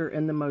 pressure,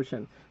 and the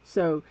motion.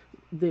 So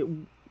the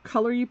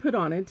color you put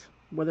on it,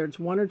 whether it's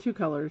 1 or 2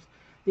 colors,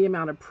 the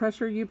amount of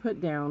pressure you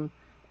put down,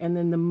 and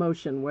then the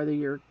motion, whether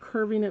you're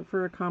curving it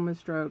for a common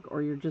stroke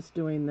or you're just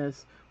doing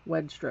this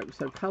wedge stroke.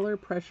 So color,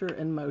 pressure,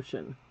 and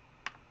motion.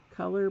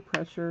 Color,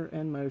 pressure,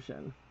 and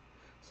motion.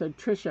 So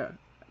Tricia,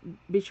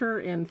 be sure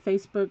and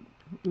Facebook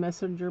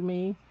Messenger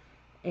me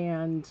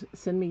and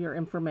send me your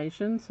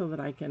information so that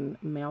I can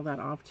mail that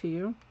off to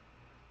you,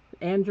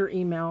 and your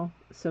email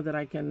so that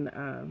I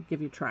can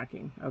give you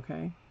tracking.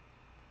 Okay.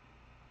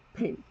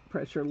 Paint,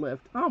 pressure,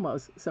 lift.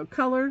 Almost. So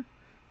color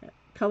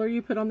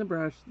you put on the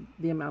brush,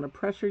 the amount of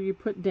pressure you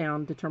put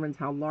down determines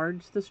how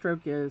large the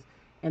stroke is,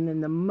 and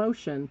then the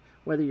motion,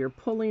 whether you're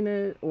pulling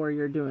it or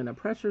you're doing a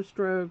pressure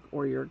stroke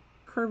or you're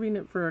curving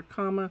it for a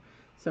comma.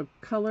 So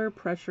color,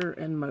 pressure,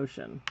 and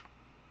motion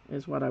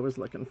is what I was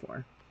looking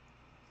for.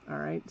 All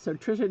right. So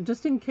Tricia,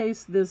 just in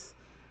case this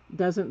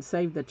doesn't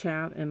save the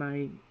chat and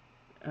I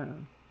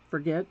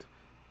forget,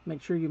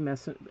 make sure you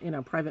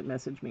private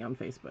message me on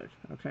Facebook.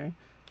 Okay.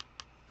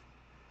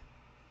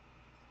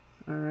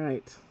 All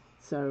right.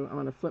 So I'm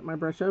going to flip my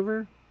brush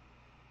over,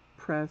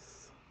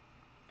 press,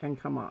 and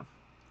come off.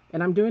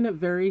 And I'm doing it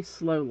very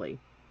slowly.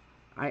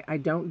 I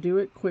don't do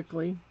it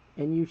quickly,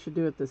 and you should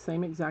do it the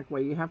same exact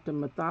way. You have to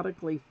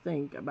methodically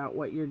think about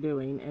what you're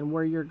doing and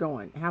where you're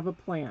going. Have a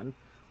plan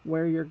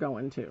where you're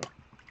going to.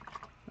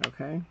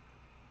 Okay?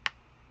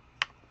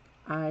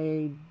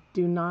 I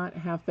do not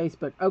have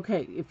Facebook.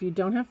 Okay, if you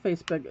don't have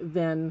Facebook,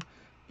 then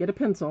get a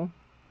pencil.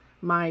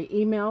 My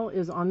email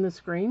is on the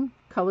screen,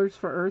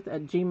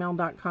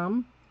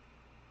 colorsforearth@gmail.com.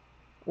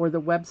 Or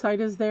the website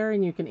is there,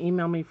 and you can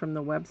email me from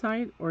the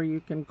website, or you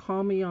can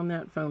call me on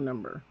that phone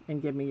number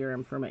and give me your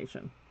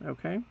information.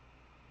 Okay?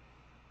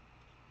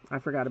 I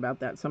forgot about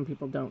that. Some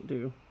people don't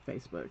do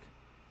Facebook.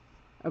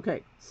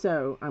 Okay,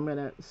 so I'm going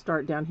to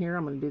start down here.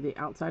 I'm going to do the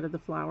outside of the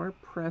flower.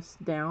 Press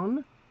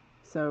down.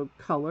 So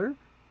color,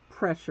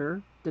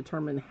 pressure,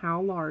 determine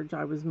how large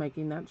I was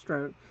making that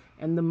stroke.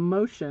 And the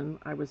motion,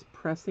 I was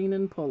pressing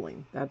and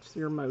pulling. That's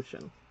your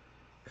motion.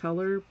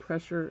 color,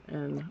 pressure,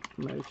 and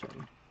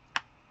motion.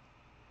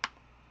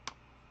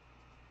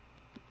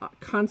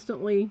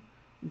 Constantly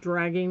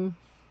dragging,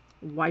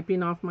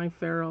 wiping off my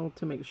ferrule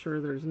to make sure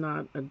there's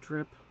not a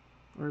drip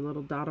or a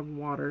little dot of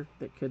water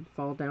that could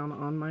fall down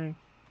on my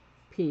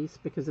piece,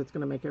 because it's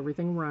going to make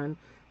everything run.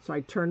 So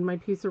I turned my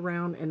piece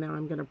around, and now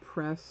I'm going to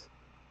press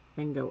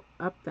and go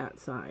up that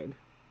side.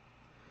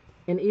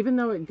 And even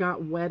though it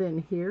got wet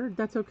in here,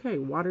 that's okay.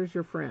 Water's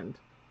your friend,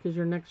 because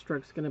your next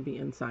stroke's going to be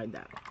inside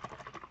that.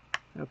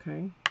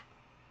 Okay?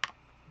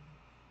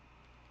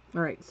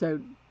 All right, so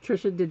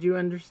Trisha, did you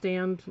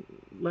understand?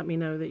 Let me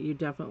know that you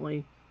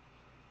definitely...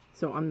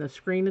 So on the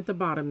screen at the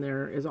bottom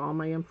there is all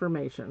my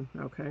information,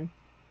 okay?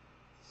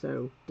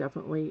 So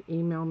definitely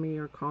email me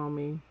or call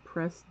me.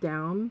 Press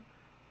down,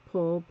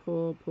 pull,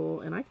 pull,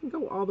 pull, and I can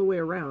go all the way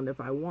around if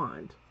I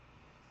want.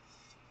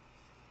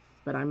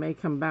 But I may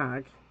come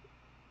back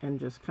and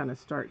just kind of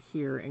start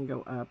here and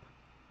go up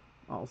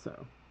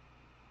also.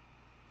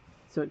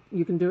 So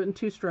you can do it in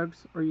 2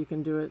 strokes, or you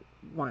can do it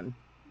 1,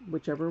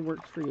 whichever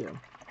works for you.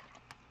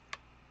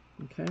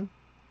 Okay,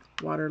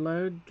 water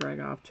load, drag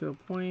off to a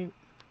point.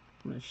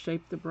 I'm going to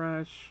shape the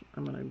brush.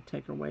 I'm going to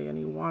take away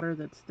any water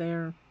that's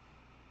there.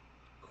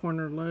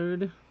 Corner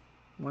load,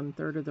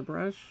 1/3 of the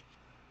brush.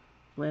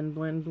 Blend,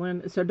 blend,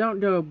 blend. So don't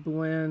go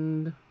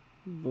blend,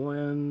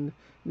 blend.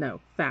 No,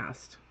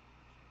 fast.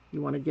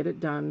 You want to get it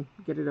done,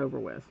 get it over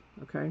with,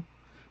 okay?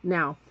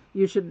 Now,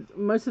 you should,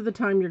 most of the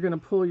time you're going to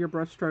pull your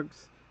brush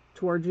strokes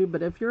towards you,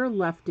 but if you're a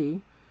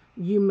lefty,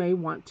 you may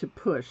want to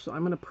push. So I'm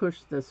going to push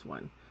this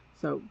one.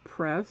 So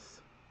press,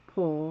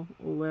 pull,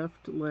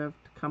 lift, lift,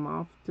 come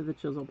off to the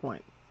chisel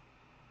point,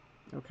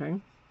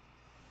 okay?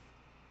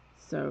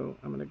 So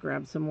I'm going to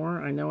grab some more.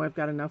 I know I've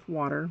got enough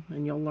water,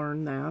 and you'll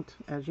learn that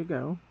as you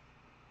go.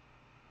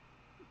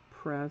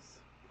 Press,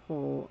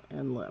 pull,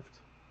 and lift.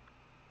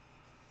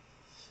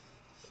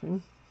 Okay.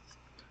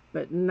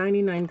 But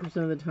 99%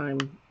 of the time,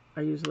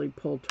 I usually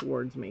pull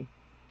towards me.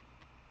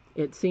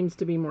 It seems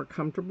to be more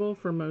comfortable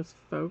for most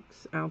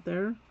folks out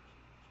there,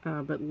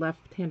 but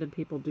left-handed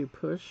people do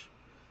push,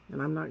 and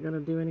I'm not going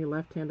to do any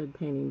left-handed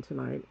painting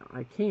tonight.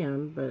 I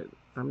can, but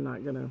I'm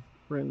not going to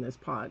ruin this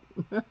pot.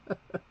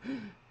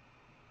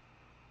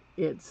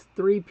 It's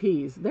 3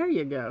 P's. There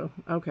you go.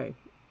 Okay,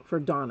 for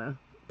Donna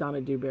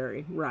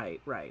Dewberry.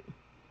 Right.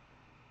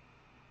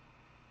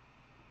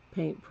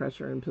 Paint,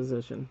 pressure, and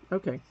position.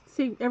 Okay,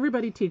 see,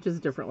 everybody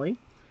teaches differently,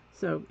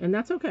 so, and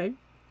that's okay.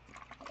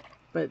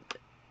 But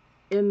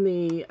in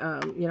the,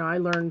 I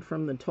learned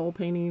from the toll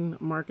painting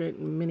market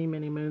many,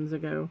 many moons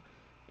ago,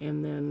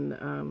 and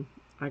then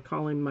I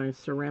call him my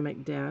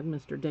ceramic dad,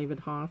 Mr. David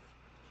Hoff.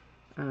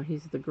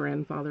 He's the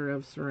grandfather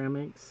of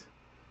ceramics,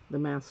 the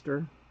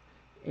master,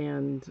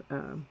 and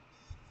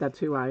that's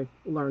who I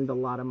learned a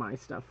lot of my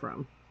stuff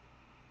from.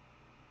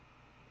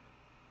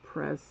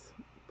 Press,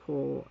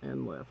 pull,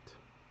 and lift.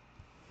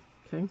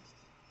 Okay,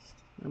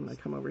 I'm going to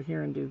come over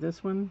here and do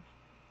this one.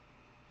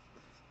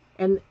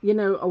 And,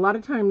 a lot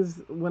of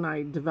times when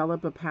I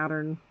develop a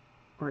pattern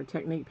or a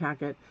technique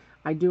packet,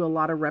 I do a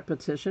lot of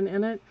repetition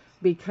in it,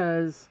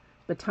 because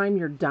the time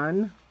you're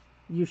done,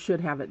 you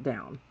should have it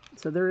down.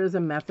 So there is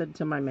a method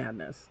to my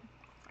madness,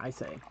 I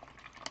say.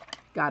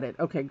 Got it.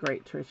 Okay,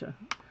 great, Tricia.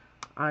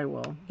 I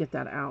will get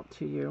that out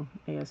to you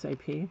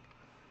ASAP.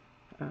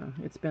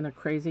 It's been a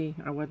crazy,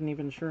 I wasn't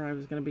even sure I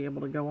was going to be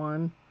able to go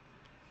on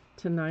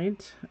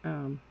tonight.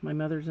 My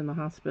mother's in the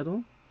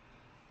hospital,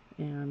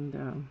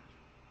 and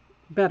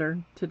better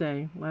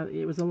today.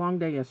 It was a long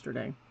day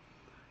yesterday.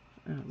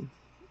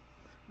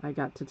 I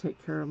got to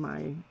take care of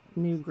my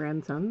new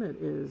grandson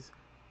that is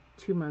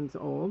 2 months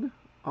old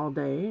all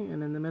day,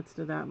 and in the midst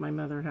of that, my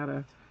mother had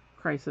a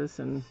crisis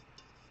and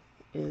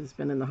has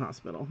been in the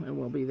hospital and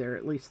will be there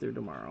at least through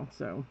tomorrow.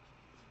 So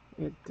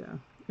it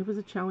was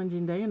a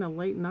challenging day and a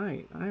late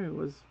night. I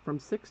was from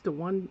 6 to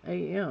 1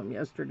 a.m.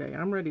 yesterday.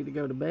 I'm ready to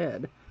go to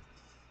bed.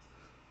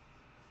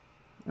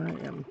 I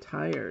am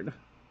tired.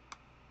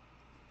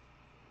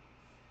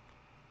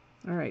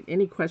 All right,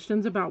 any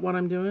questions about what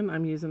I'm doing?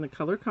 I'm using the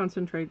color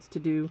concentrates to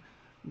do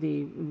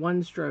the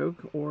 1 stroke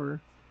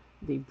or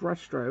the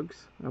brush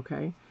strokes,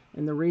 okay?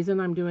 And the reason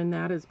I'm doing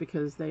that is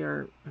because they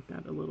are, I've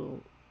got a little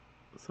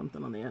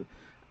something on the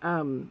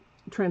end,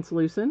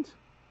 translucent,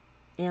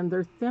 and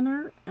they're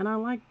thinner, and I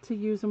like to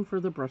use them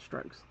for the brush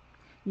strokes.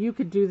 You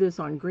could do this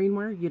on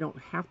greenware. You don't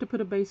have to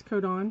put a base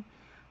coat on.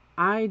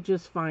 I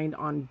just find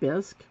on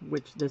bisque,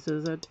 which this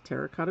is a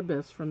terracotta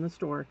bisque from the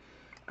store,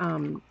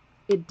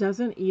 it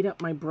doesn't eat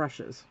up my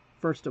brushes,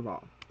 first of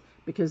all,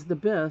 because the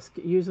bisque,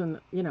 using,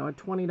 a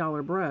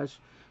 $20 brush,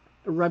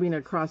 rubbing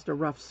across a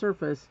rough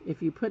surface,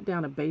 if you put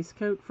down a base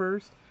coat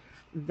first,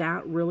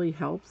 that really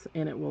helps,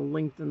 and it will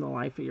lengthen the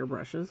life of your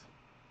brushes.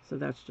 So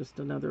that's just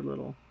another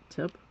little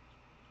tip.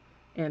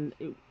 And,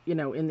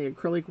 in the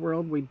acrylic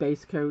world, we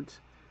base coat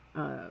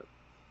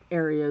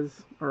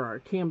areas or our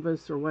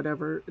canvas or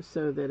whatever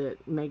so that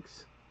it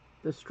makes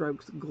the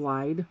strokes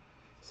glide.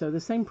 So the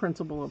same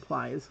principle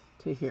applies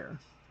to here.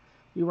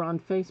 You were on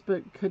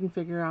Facebook, couldn't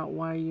figure out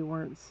why you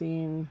weren't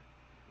seeing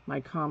my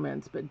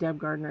comments, but Deb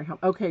Gardner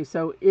help. Okay,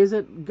 so is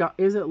it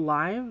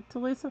live,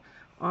 Talisa,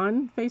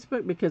 on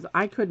Facebook? Because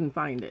I couldn't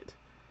find it.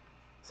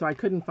 So I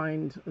couldn't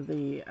find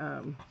the,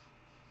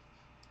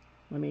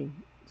 let me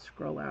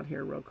scroll out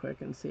here real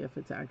quick and see if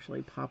it's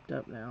actually popped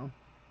up now.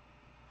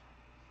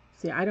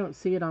 See, I don't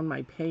see it on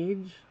my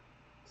page,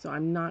 so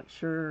I'm not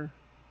sure.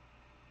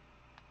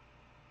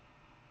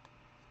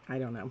 I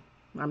don't know.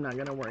 I'm not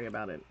going to worry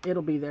about it.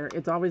 It'll be there.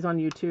 It's always on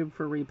YouTube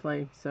for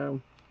replay. So,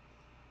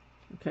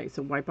 okay,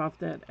 so wipe off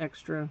that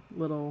extra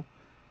little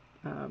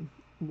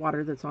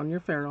water that's on your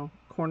ferrule.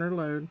 Corner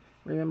load.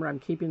 Remember, I'm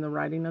keeping the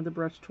writing of the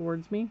brush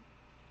towards me.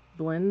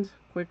 Blend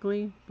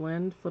quickly.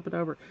 Blend. Flip it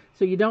over.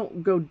 So you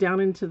don't go down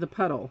into the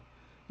puddle.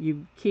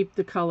 You keep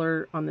the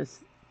color on this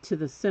to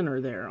the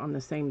center there on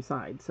the same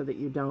side so that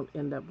you don't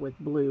end up with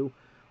blue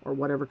or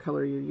whatever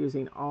color you're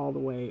using all the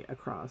way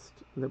across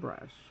the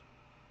brush.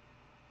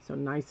 So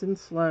nice and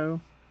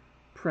slow,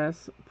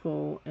 press,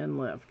 pull, and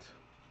lift.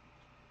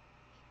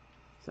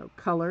 So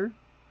color,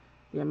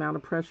 the amount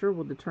of pressure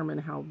will determine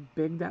how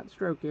big that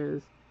stroke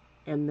is,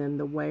 and then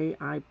the way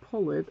I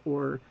pull it,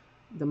 or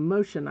the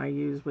motion I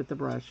use with the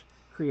brush,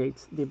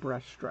 creates the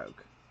brush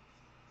stroke.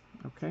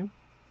 Okay?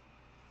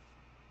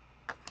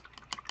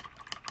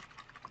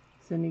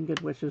 Sending good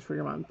wishes for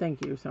your mom.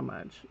 Thank you so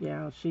much.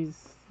 Yeah,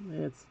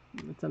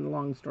 it's a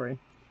long story.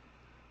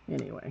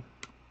 Anyway.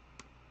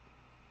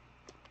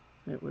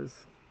 It was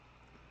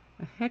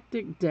a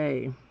hectic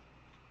day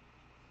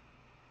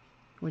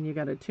when you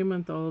got a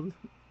 2-month-old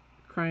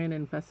crying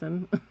and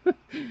fussing,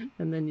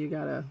 and then you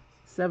got a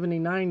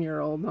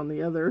 79-year-old on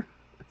the other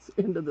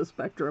end of the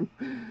spectrum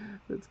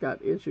that's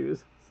got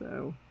issues.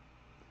 So,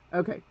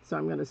 okay, so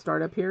I'm going to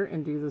start up here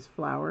and do this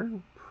flower,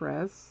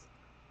 press,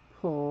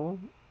 pull,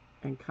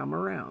 and come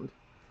around.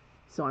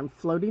 So I'm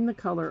floating the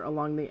color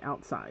along the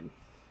outside.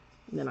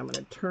 And then I'm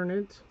going to turn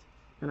it,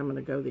 and I'm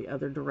going to go the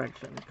other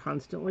direction,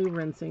 constantly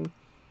rinsing.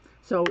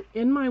 So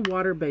in my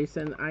water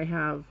basin, I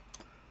have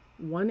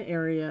one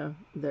area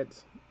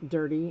that's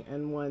dirty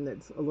and one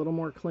that's a little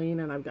more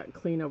clean, and I've got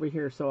clean over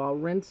here. So I'll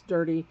rinse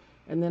dirty,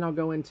 and then I'll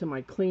go into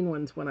my clean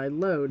ones when I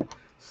load,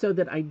 so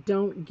that I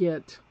don't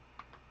get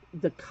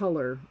the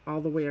color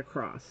all the way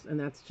across. And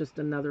that's just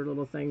another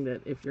little thing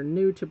that if you're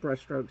new to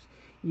brushstrokes,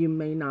 you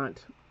may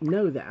not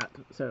know that.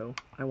 So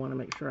I want to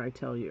make sure I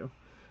tell you.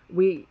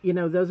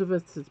 Those of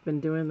us that's been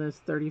doing this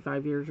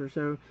 35 years or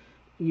so,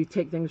 you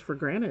take things for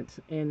granted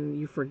and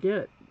you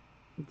forget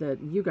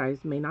that you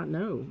guys may not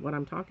know what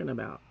I'm talking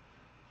about.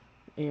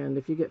 And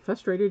if you get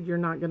frustrated, you're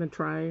not going to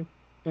try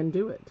and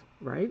do it,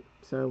 right?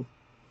 So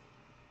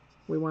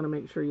we want to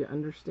make sure you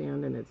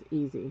understand and it's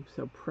easy.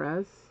 So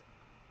press,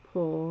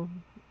 pull,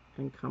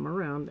 and come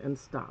around and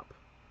stop.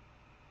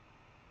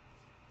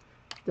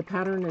 The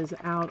pattern is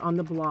out on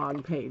the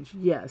blog page.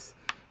 Yes.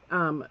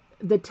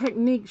 The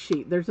technique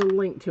sheet, there's a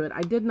link to it.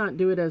 I did not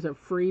do it as a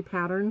free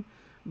pattern,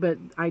 but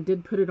I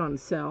did put it on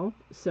sale.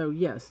 So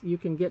yes, you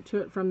can get to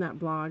it from that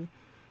blog.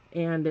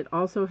 And it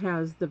also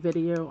has the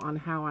video on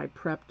how I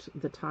prepped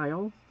the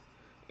tile.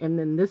 And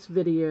then this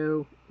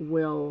video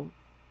will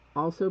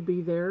also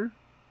be there.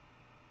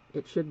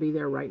 It should be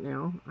there right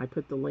now. I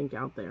put the link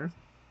out there.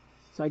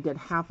 So I did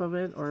half of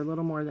it, or a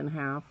little more than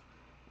half.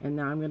 And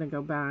now I'm going to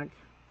go back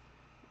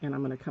and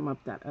I'm going to come up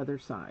that other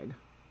side.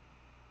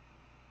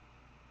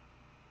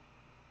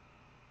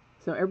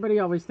 So everybody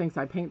always thinks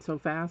I paint so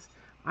fast.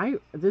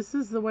 This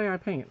is the way I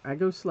paint. I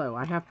go slow.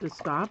 I have to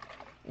stop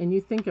and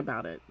you think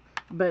about it.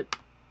 But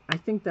I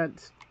think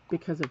that's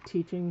because of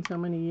teaching so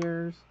many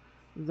years,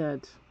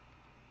 that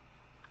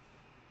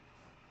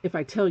if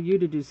I tell you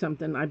to do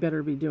something, I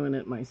better be doing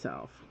it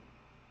myself.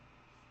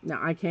 Now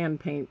I can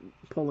paint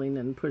pulling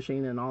and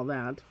pushing and all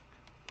that.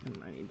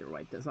 And I need to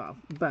write this off.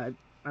 But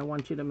I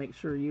want you to make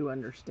sure you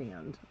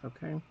understand,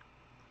 okay?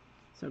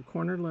 So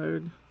corner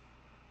load,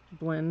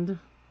 blend,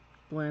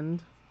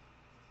 blend,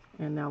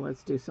 and now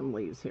let's do some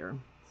leaves here.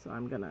 So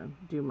I'm going to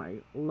do my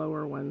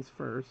lower ones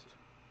first,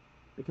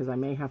 because I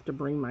may have to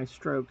bring my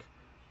stroke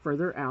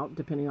further out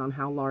depending on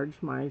how large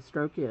my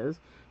stroke is.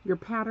 Your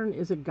pattern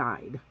is a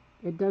guide.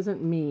 It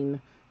doesn't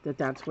mean that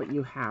that's what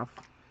you have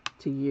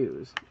to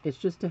use. It's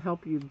just to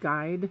help you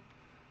guide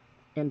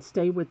and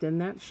stay within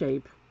that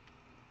shape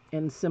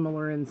and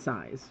similar in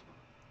size.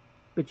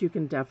 But you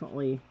can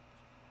definitely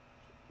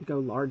go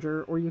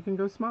larger or you can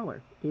go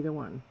smaller, either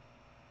one.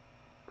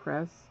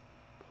 Press,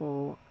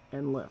 pull,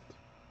 and lift.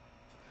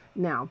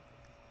 Now,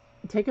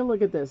 take a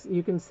look at this.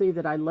 You can see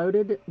that I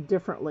loaded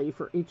differently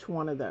for each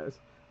one of those.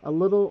 A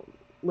little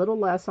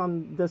less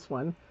on this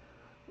one,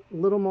 a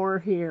little more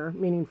here,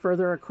 meaning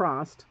further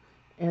across,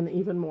 and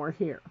even more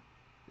here.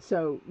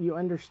 So you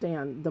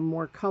understand, the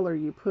more color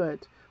you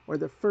put, or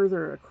the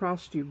further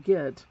across you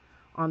get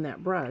on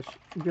that brush,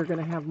 you're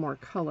going to have more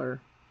color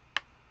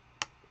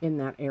in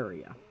that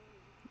area.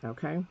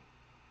 Okay?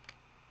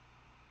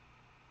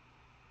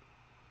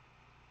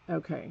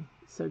 Okay,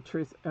 so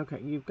truth, okay,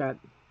 you've got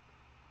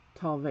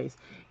tall vase.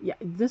 Yeah,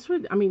 this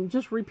would, I mean,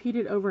 just repeat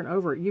it over and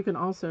over. You can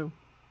also,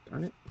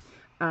 darn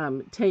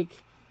it, take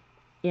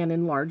and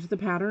enlarge the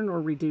pattern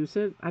or reduce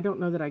it. I don't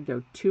know that I'd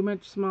go too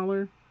much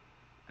smaller,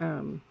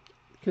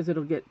 because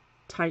it'll get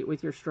tight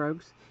with your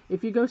strokes.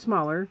 If you go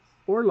smaller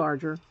or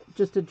larger,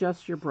 just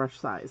adjust your brush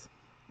size.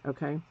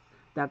 Okay,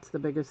 that's the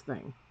biggest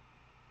thing.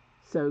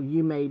 So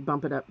you may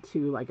bump it up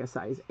to like a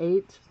size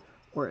 8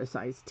 or a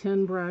size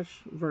 10 brush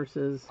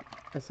versus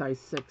a size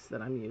 6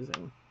 that I'm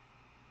using.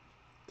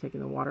 Taking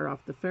the water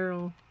off the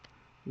ferrule,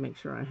 make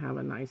sure I have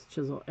a nice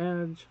chisel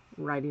edge,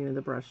 riding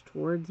the brush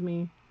towards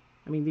me.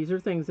 I mean, these are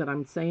things that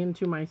I'm saying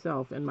to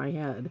myself in my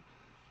head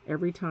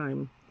every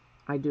time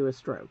I do a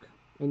stroke,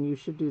 and you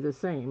should do the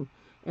same.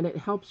 And it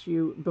helps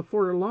you,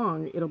 before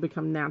long, it'll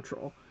become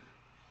natural,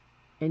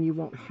 and you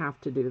won't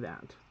have to do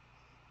that.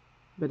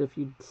 But if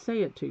you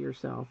say it to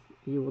yourself,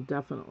 you will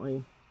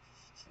definitely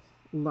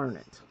learn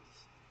it.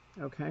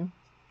 Okay?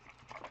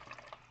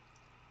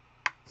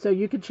 So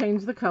you could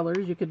change the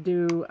colors. You could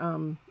do,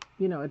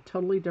 you know, a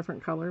totally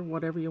different color,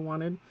 whatever you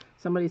wanted.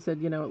 Somebody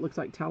said, you know, it looks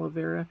like aloe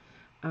vera.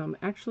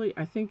 Actually,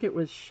 I think it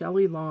was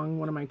Shelley Long,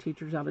 one of my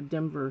teachers out of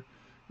Denver,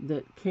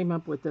 that came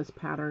up with this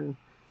pattern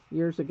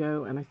years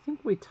ago. And I think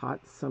we taught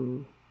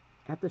some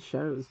at the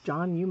shows.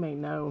 John, you may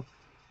know.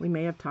 We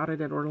may have taught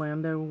it at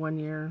Orlando one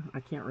year. I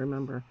can't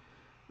remember.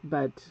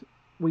 But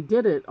we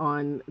did it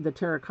on the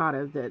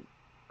terracotta that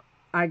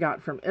I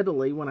got from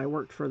Italy when I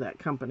worked for that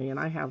company. And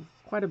I have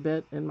quite a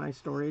bit in my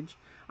storage.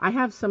 I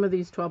have some of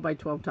these 12 by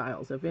 12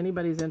 tiles. If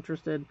anybody's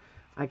interested,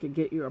 I could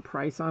get you a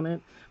price on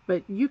it.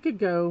 But you could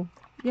go,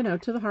 you know,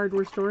 to the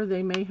hardware store.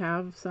 They may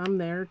have some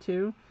there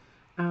too.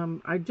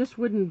 I just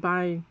wouldn't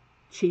buy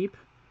cheap.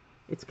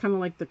 It's kind of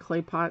like the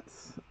clay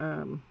pots.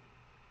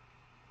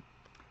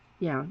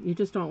 Yeah, you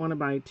just don't want to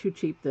buy too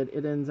cheap that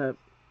it ends up,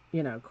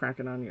 you know,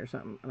 cracking on you or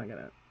something. And I got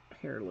a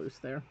hair loose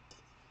there.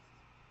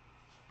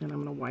 And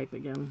I'm going to wipe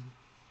again.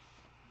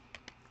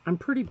 I'm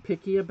pretty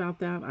picky about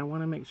that. I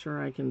want to make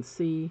sure I can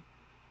see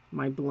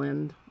my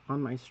blend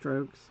on my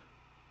strokes.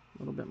 A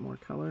little bit more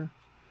color.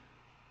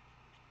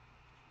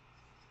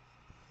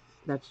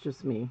 That's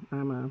just me.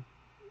 I'm a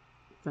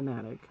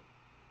fanatic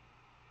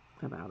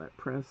about it.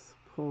 Press,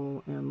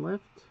 pull, and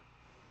lift.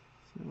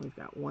 And we've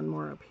got one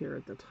more up here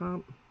at the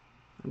top.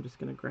 I'm just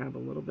going to grab a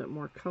little bit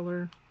more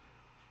color.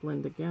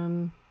 Blend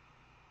again.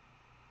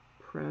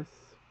 Press,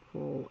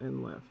 pull,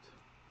 and lift.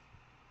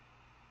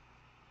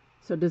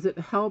 So does it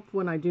help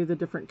when I do the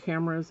different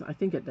cameras? I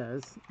think it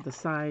does. The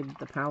side,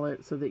 the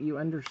palette, so that you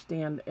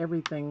understand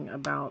everything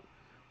about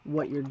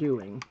what you're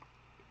doing.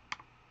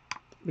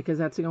 Because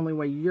that's the only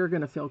way you're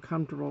going to feel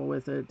comfortable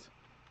with it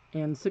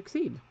and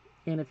succeed.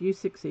 And if you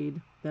succeed,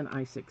 then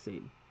I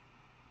succeed.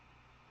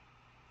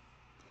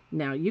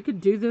 Now, you could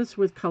do this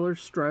with color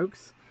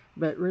strokes,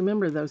 but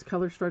remember those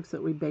color strokes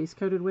that we base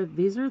coated with,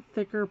 these are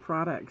thicker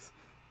products.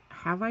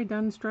 Have I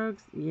done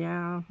strokes?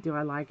 Yeah. Do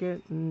I like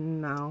it?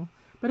 No.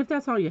 But if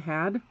that's all you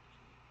had,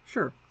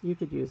 sure, you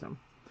could use them.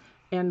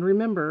 And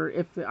remember,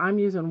 if I'm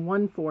using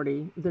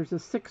 140, there's a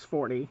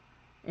 640,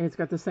 and it's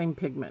got the same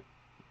pigment,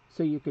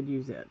 so you could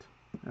use it,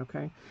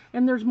 okay?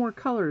 And there's more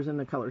colors in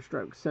the color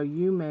strokes, so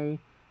you may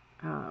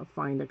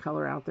find a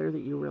color out there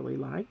that you really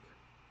like.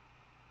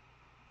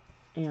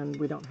 And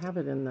we don't have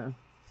it in the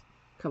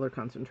color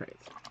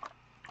concentrates.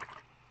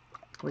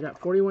 We got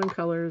 41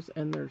 colors,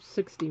 and there's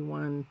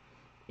 61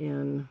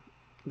 in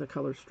the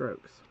color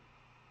strokes.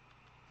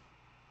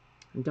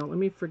 And don't let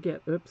me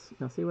forget, oops,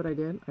 now see what I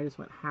did? I just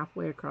went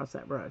halfway across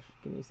that brush.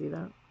 Can you see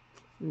that?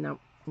 Nope,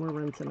 we're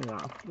rinsing it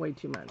off. Way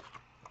too much.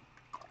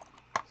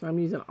 So I'm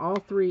using all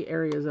 3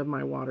 areas of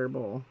my water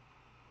bowl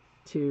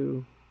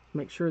to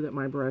make sure that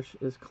my brush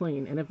is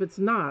clean. And if it's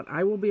not,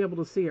 I will be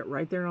able to see it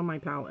right there on my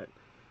palette.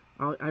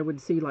 I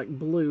would see like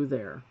blue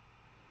there.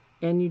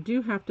 And you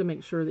do have to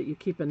make sure that you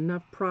keep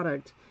enough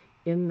product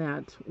in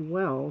that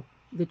well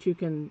that you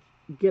can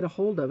get a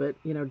hold of it,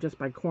 you know, just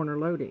by corner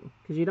loading,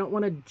 because you don't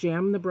want to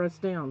jam the brush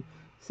down.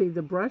 See,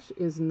 the brush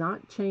is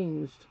not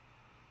changed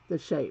the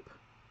shape.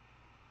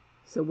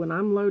 So when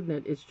I'm loading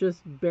it, it's just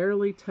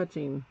barely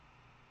touching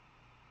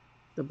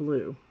the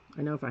blue.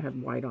 I know if I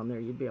had white on there,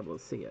 you'd be able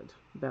to see it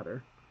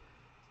better.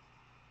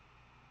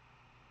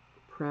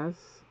 Press,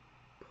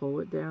 pull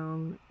it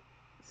down,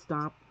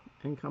 stop,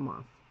 and come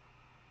off.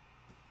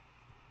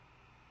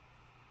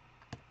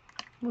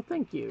 Well,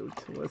 thank you,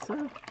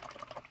 Talissa.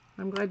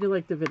 I'm glad you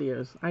like the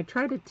videos. I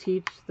try to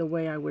teach the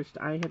way I wished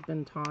I had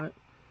been taught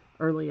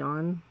early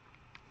on.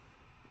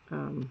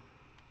 And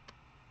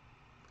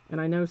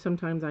I know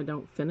sometimes I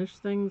don't finish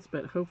things,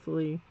 but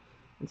hopefully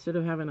instead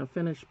of having a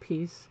finished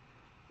piece,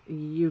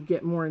 you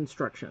get more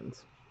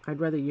instructions. I'd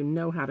rather you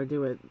know how to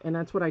do it. And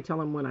that's what I tell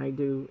them when I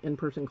do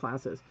in-person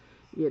classes.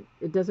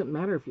 It doesn't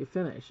matter if you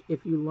finish.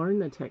 If you learn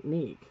the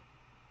technique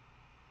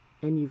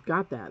and you've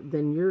got that,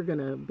 then you're going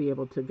to be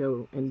able to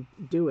go and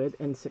do it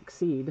and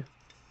succeed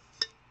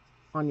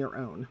on your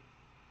own.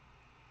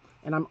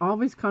 And I'm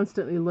always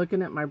constantly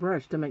looking at my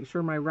brush to make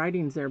sure my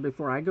writing's there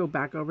before I go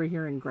back over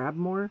here and grab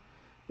more,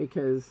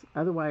 because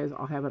otherwise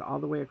I'll have it all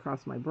the way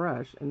across my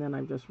brush and then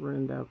I've just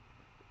ruined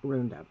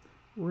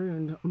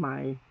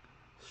my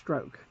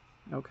stroke.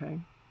 Okay.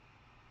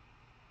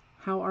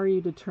 How are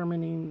you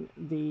determining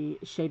the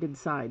shaded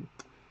side?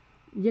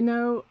 You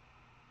know,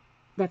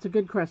 that's a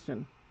good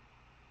question.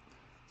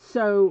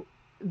 So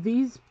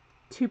these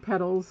two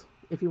petals,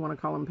 if you want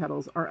to call them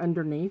petals, are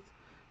underneath.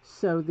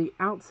 So the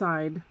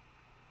outside,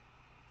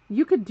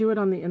 you could do it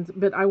on the inside,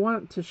 but I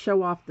want to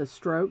show off the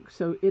stroke,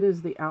 so it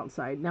is the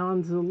outside. Now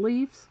on the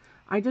leaves,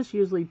 I just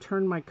usually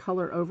turn my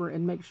color over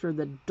and make sure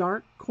the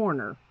dark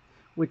corner,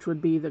 which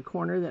would be the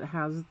corner that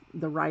has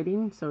the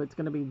writing, so it's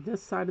going to be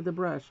this side of the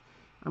brush,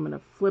 I'm going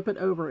to flip it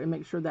over and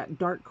make sure that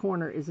dark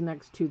corner is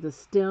next to the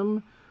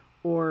stem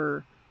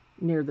or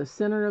near the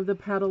center of the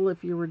petal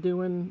if you were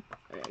doing,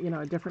 you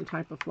know, a different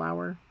type of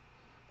flower.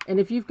 And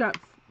if you've got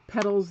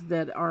petals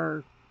that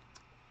are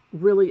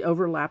really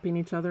overlapping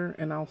each other,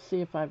 and I'll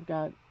see if I've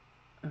got,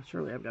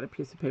 surely I've got a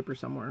piece of paper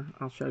somewhere.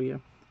 I'll show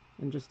you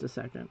in just a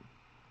second.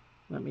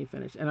 Let me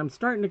finish. And I'm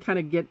starting to kind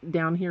of get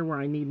down here where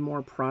I need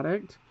more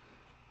product,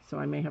 so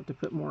I may have to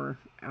put more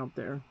out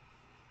there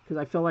because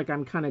I feel like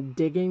I'm kind of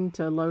digging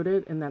to load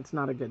it, and that's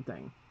not a good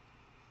thing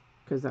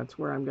because that's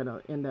where I'm going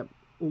to end up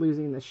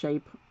losing the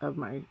shape of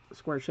my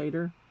square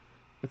shader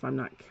if I'm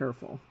not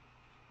careful.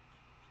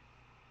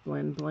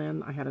 Blend,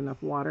 blend. I had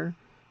enough water.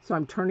 So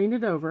I'm turning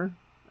it over,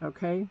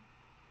 okay?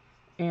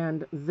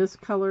 And this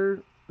color,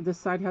 this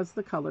side has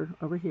the color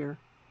over here.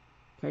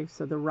 Okay,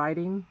 so the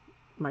writing,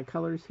 my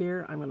color's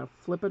here. I'm going to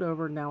flip it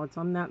over. Now it's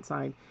on that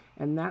side.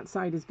 And that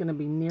side is going to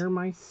be near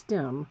my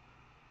stem.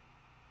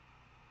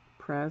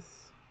 Press,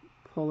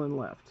 pull, and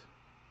lift.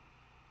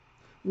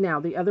 Now,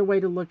 the other way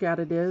to look at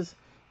it is,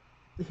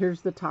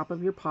 here's the top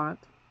of your pot.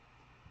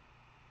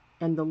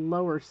 And the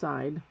lower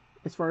side,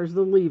 as far as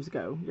the leaves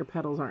go, your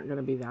petals aren't going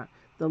to be that.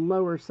 The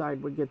lower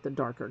side would get the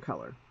darker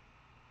color.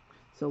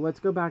 So let's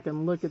go back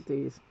and look at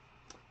these.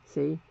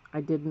 See,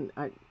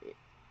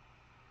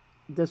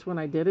 this one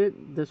I did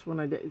it, this one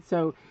I did.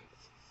 So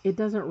it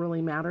doesn't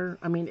really matter.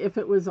 I mean, if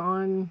it was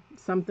on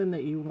something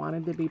that you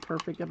wanted to be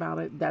perfect about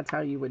it, that's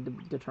how you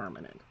would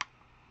determine it.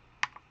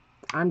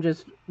 I'm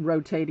just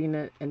rotating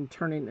it and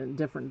turning it in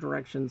different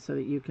directions so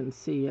that you can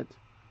see it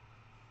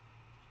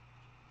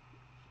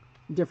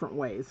different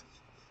ways.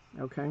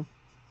 Okay,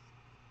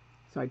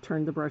 so I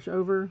turned the brush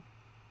over,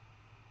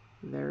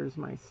 there's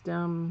my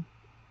stem,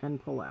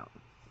 and pull out.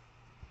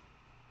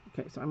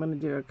 Okay, so I'm going to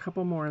do a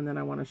couple more, and then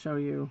I want to show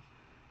you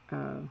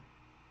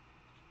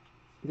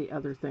the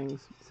other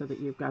things so that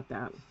you've got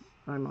that.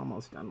 I'm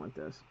almost done with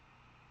this.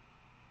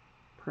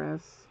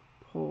 Press,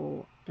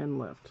 pull, and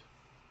lift.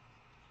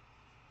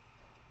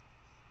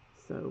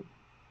 So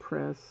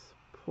press,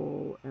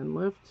 pull, and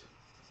lift.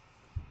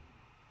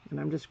 And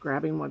I'm just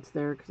grabbing what's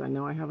there because I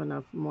know I have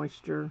enough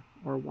moisture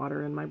or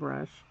water in my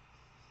brush.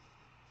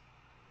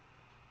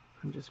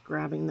 I'm just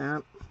grabbing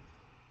that.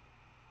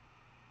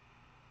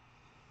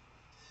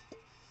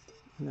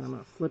 And then I'm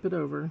going to flip it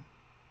over.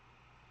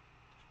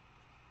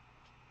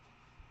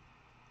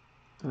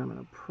 And I'm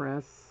going to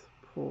press,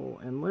 pull,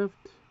 and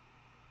lift.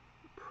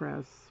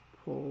 Press,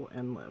 pull,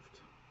 and lift.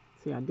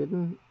 See, I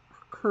didn't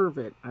curve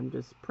it. I'm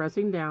just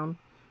pressing down.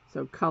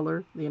 So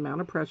color, the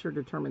amount of pressure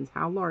determines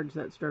how large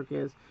that stroke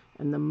is,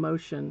 and the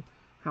motion,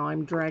 how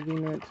I'm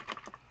dragging it,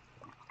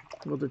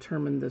 will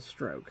determine the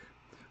stroke.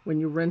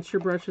 When you rinse your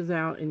brushes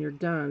out and you're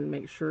done,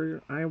 make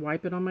sure I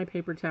wipe it on my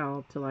paper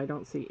towel till I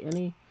don't see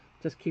any.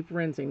 Just keep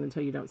rinsing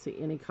until you don't see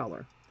any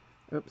color.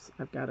 Oops,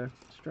 I've got a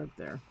stroke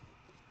there.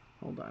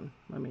 Hold on,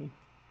 let me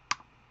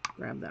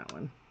grab that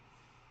one.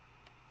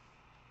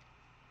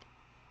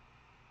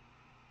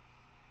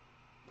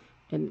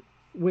 And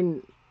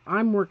when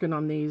I'm working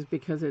on these,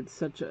 because it's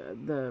such a,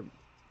 the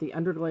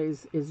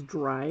underglaze is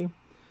dry,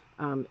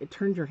 it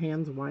turns your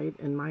hands white,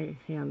 and my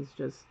hands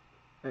just,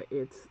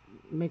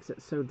 makes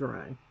it so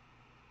dry.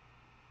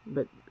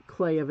 But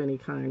clay of any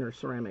kind or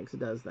ceramics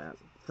does that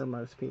for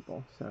most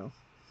people, so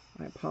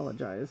I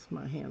apologize.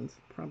 My hands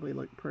probably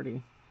look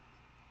pretty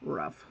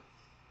rough.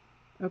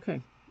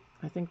 Okay,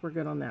 I think we're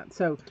good on that.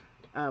 So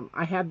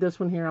I had this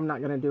one here. I'm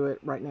not going to do it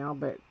right now,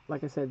 but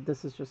like I said,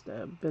 this is just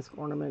a bisque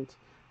ornament.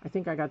 I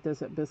think I got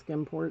this at Bisque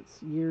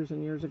Imports years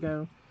and years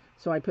ago.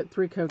 So I put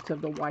 3 coats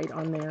of the white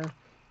on there,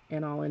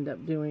 and I'll end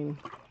up doing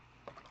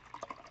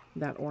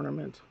that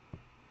ornament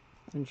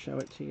and show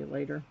it to you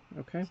later.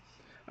 Okay.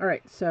 All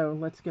right. So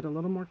let's get a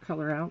little more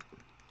color out.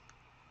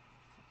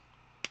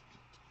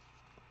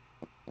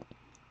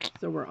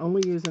 So we're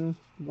only using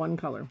one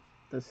color,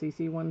 the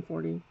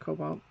CC140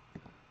 Cobalt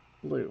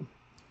Blue.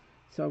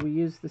 So we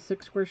use the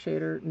 6 square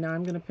shader. Now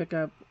I'm going to pick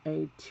up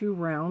a 2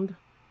 round.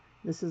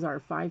 This is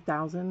our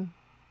 5000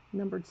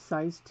 numbered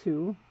size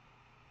 2.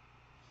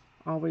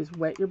 Always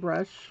wet your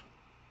brush,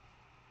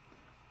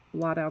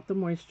 blot out the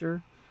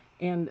moisture,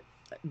 and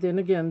then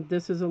again,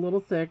 this is a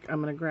little thick.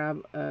 I'm going to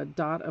grab a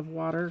dot of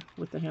water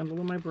with the handle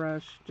of my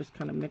brush, just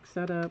kind of mix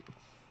that up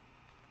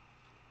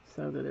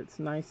so that it's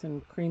nice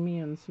and creamy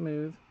and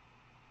smooth.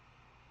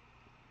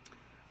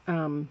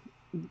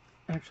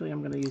 Actually,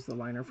 I'm going to use the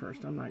liner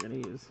first. I'm not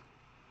going to use, so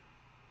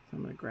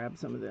I'm going to grab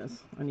some of this.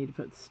 I need to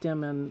put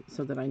stem in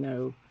so that I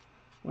know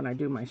when I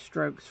do my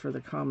strokes for the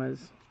commas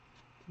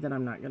that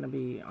I'm not going to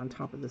be on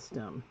top of the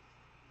stem.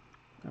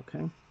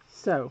 Okay,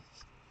 so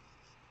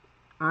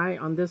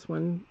on this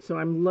one, so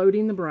I'm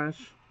loading the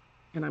brush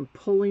and I'm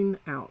pulling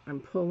out. I'm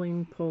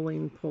pulling,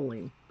 pulling,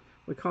 pulling.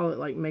 We call it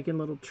like making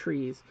little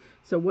trees.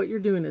 So what you're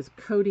doing is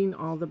coating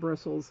all the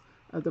bristles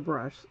of the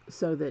brush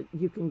so that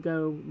you can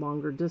go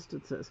longer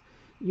distances.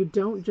 You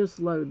don't just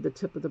load the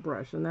tip of the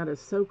brush, and that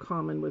is so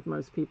common with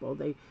most people.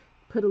 They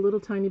put a little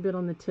tiny bit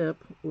on the tip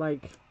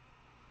like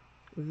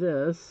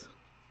this,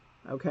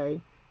 okay,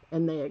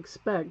 and they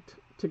expect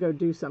to go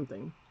do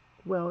something.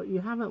 Well, you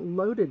haven't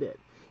loaded it.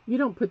 You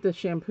don't put the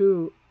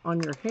shampoo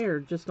on your hair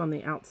just on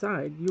the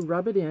outside. You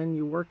rub it in,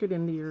 you work it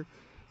into your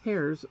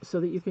hairs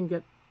so that you can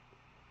get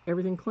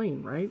everything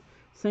clean, right?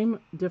 Same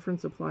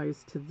difference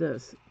applies to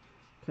this,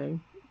 okay?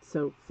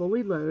 So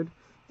fully load,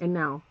 and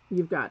now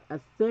you've got a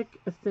thick,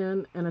 a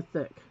thin, and a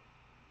thick.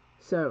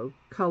 So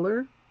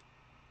color,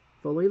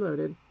 fully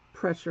loaded,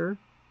 pressure,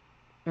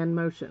 and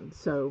motion.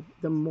 So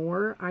the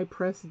more I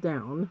press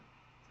down,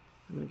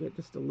 I'm going to get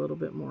just a little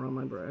bit more on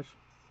my brush.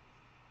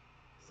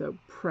 So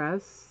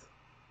press,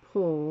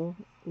 pull,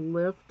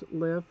 lift,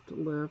 lift,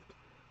 lift,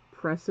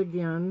 press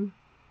again,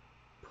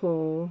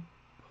 pull,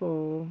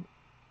 pull,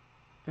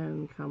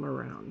 and come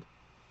around.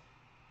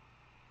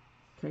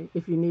 Okay,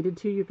 if you needed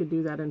to, you could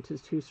do that into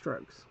 2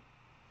 strokes.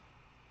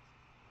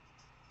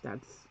 That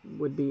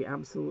would be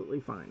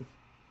absolutely fine.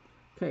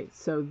 Okay,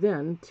 so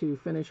then to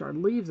finish our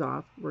leaves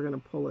off, we're going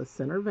to pull a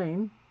center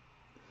vein,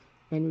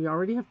 and we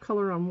already have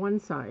color on one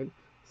side,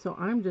 so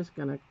I'm just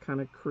going to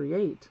kind of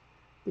create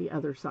the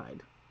other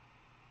side.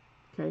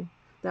 Okay,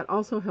 that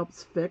also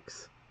helps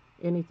fix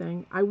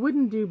anything. I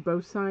wouldn't do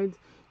both sides.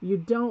 You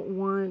don't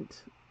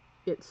want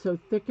it so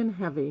thick and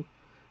heavy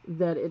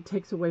that it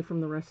takes away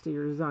from the rest of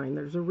your design.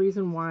 There's a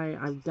reason why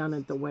I've done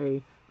it the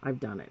way I've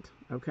done it,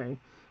 okay?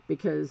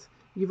 Because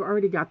you've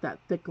already got that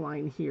thick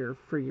line here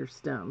for your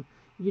stem.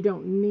 You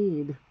don't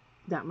need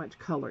that much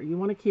color. You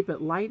want to keep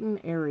it light and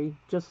airy,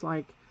 just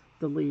like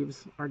the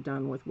leaves are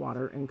done with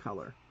water and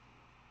color,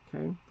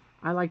 okay?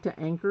 I like to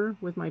anchor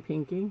with my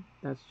pinky.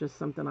 That's just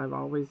something I've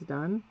always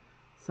done.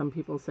 Some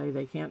people say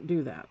they can't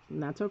do that,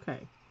 and that's okay.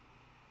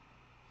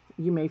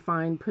 You may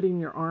find putting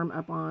your arm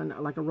up on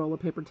like a roll of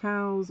paper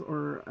towels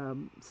or a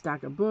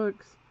stack of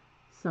books.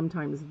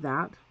 Sometimes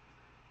that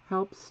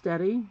helps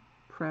steady.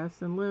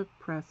 Press and lift,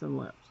 press and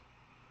lift.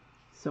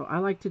 So I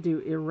like to do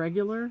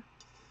irregular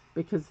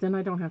because then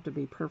I don't have to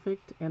be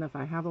perfect. And if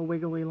I have a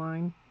wiggly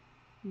line,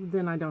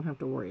 then I don't have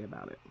to worry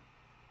about it.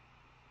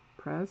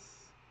 Press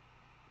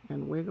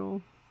and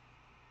wiggle.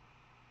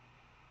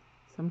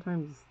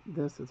 Sometimes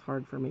this is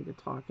hard for me to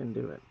talk and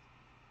do it.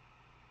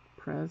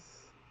 Press.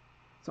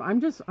 So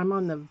I'm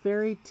on the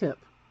very tip,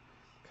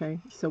 okay?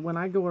 So when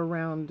I go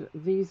around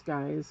these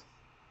guys,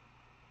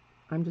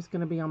 I'm just going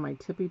to be on my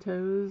tippy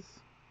toes.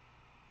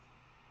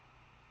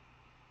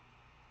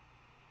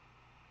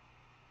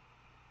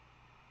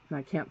 And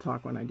I can't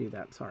talk when I do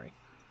that, sorry.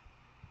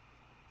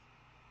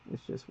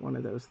 It's just one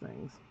of those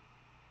things.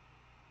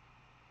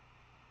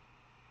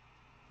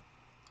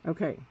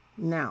 Okay,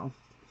 now,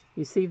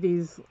 you see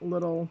these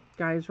little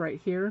guys right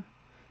here?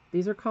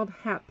 These are called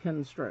hat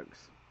pin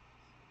strokes.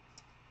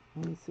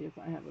 Let me see if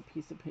I have a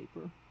piece of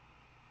paper.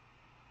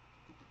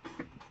 I've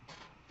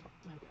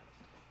got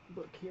a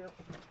book here.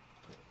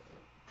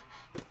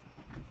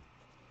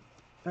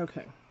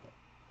 Okay.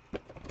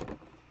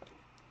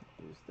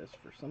 Use this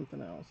for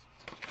something else.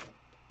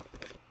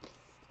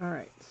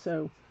 Alright,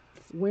 so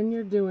when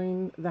you're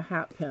doing the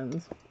hat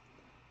pins,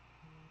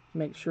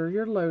 make sure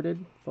you're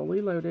loaded,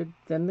 fully loaded,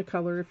 thin the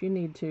color if you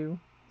need to.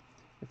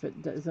 If it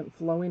isn't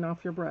flowing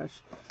off your brush,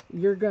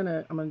 I'm going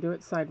to do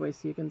it sideways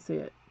so you can see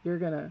it. You're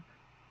going to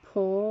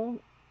pull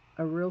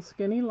a real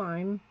skinny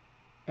line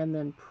and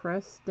then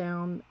press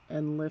down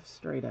and lift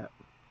straight up.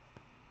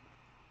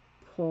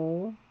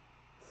 Pull,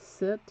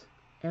 sit,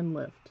 and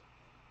lift.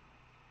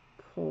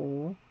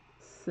 Pull,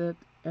 sit,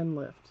 and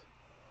lift.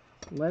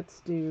 Let's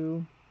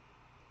do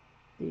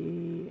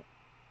the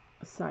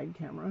side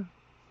camera.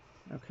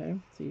 Okay,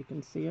 so you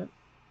can see it.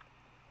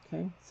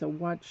 Okay, so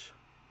watch.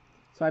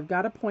 So I've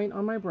got a point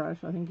on my brush.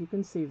 I think you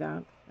can see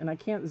that. And I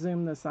can't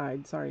zoom the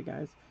side. Sorry,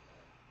 guys.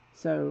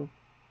 So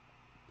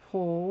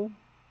pull,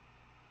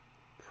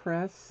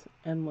 press,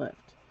 and lift.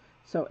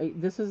 So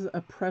this is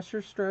a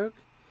pressure stroke,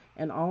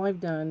 and all I've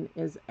done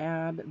is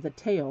add the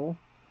tail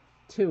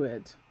to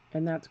it,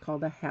 and that's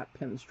called a hat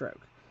pin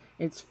stroke.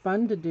 It's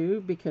fun to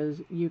do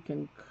because you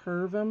can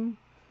curve them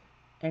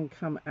and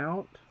come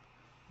out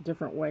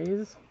different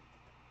ways,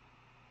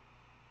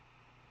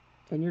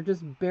 and you're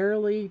just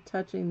barely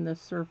touching the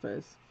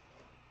surface.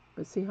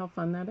 But see how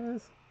fun that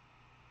is?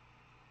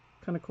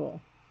 Kind of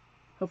cool.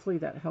 Hopefully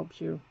that helps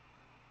you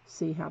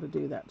see how to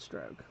do that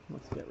stroke.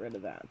 Let's get rid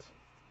of that.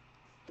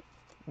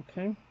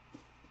 Okay.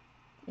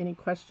 Any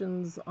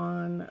questions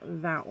on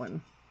that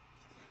one?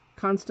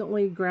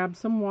 Constantly grab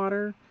some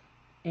water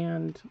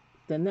and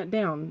thin that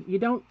down. You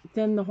don't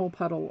thin the whole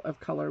puddle of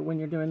color when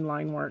you're doing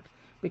line work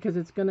because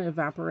it's going to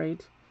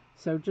evaporate.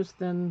 So just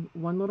thin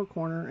one little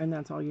corner, and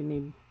that's all you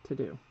need to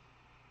do.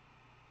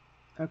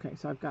 Okay,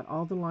 so I've got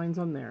all the lines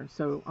on there.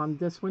 So on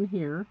this one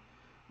here,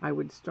 I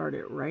would start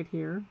it right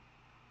here.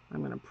 I'm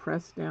going to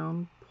press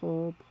down,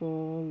 pull,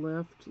 pull,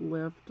 lift,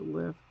 lift,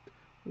 lift,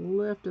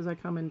 Lift as I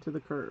come into the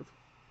curve.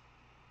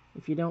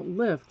 If you don't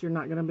lift, you're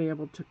not going to be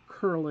able to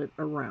curl it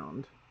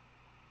around.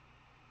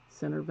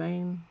 Center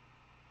vein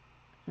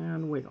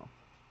and wiggle.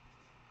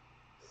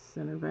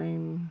 Center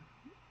vein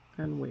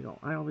and wiggle.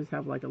 I always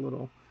have like a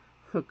little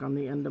hook on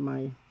the end of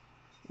my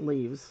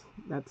leaves.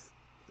 That's,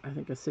 I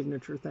think, a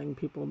signature thing.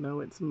 People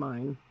know it's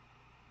mine.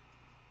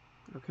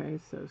 Okay,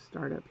 so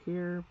start up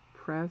here,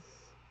 press,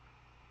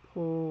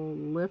 pull,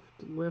 lift,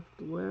 lift,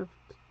 lift,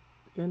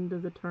 into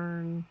the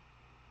turn,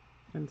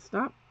 and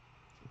stop.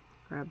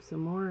 Grab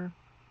some more,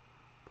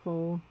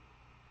 pull,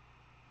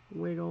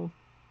 wiggle,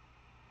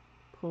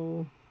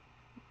 pull,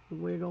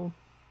 wiggle.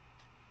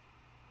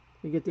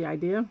 You get the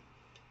idea?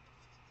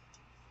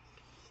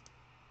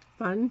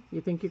 Fun?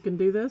 You think you can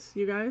do this,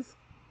 you guys?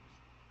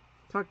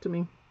 Talk to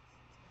me.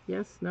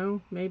 Yes,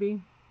 no,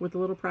 maybe, with a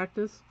little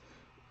practice.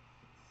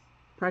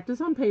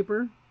 Practice on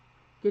paper.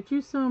 Get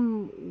you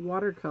some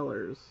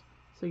watercolors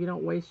so you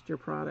don't waste your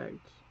product.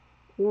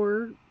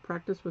 Or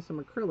practice with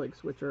some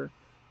acrylics, which are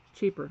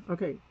cheaper.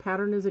 Okay,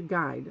 pattern is a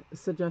guide, a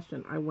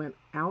suggestion. I went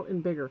out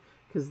and bigger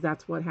because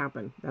that's what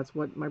happened. That's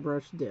what my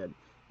brush did.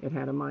 It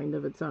had a mind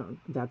of its own.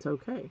 That's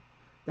okay.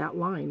 That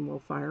line will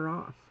fire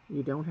off.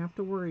 You don't have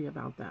to worry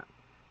about that.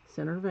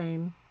 Center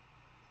vein,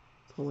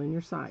 pull in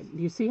your side.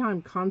 Do you see how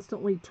I'm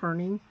constantly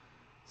turning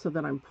so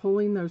that I'm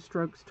pulling those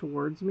strokes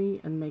towards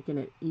me and making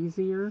it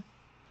easier?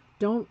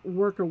 Don't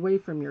work away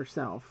from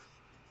yourself.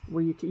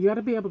 Where you got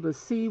to be able to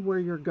see where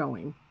you're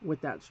going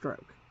with that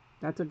stroke.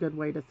 That's a good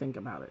way to think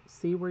about it.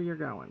 See where you're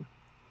going.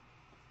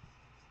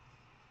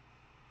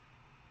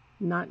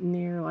 Not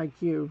near like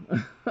you.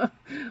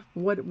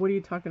 What are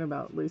you talking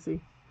about,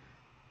 Lucy?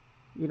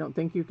 You don't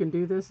think you can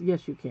do this?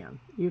 Yes, you can.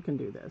 You can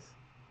do this.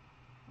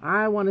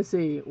 I want to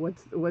see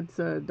what's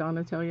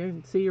Donna tell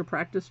you. See your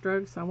practice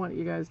strokes. I want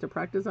you guys to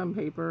practice on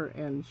paper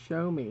and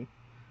show me,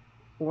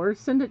 or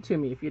send it to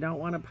me if you don't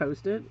want to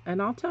post it.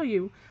 And I'll tell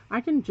you,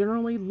 I can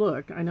generally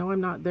look. I know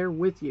I'm not there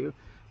with you,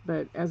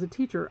 but as a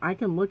teacher, I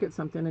can look at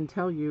something and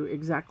tell you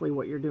exactly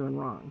what you're doing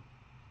wrong.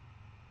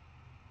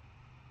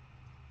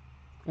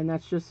 And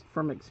that's just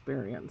from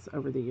experience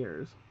over the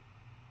years.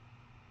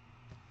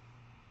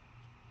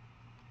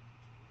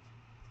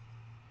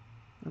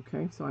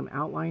 Okay, so I'm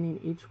outlining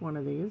each one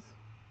of these.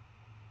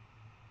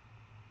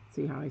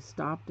 See how I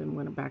stopped and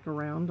went back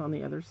around on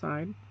the other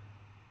side.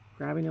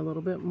 Grabbing a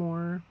little bit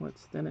more.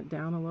 Let's thin it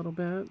down a little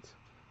bit.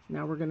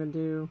 Now we're going to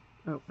do,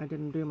 oh, I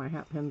didn't do my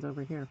hat pins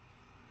over here.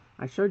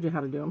 I showed you how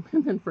to do them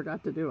and then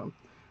forgot to do them.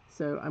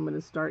 So I'm going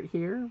to start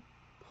here,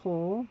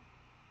 pull,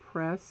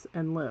 press,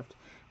 and lift.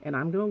 And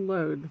I'm going to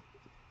load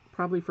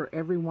probably for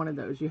every one of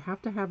those. You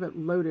have to have it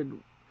loaded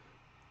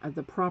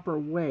the proper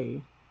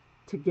way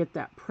to get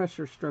that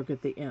pressure stroke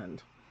at the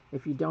end.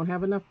 If you don't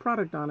have enough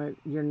product on it,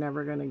 you're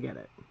never going to get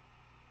it.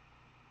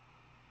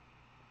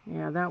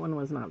 Yeah, that one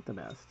was not the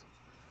best.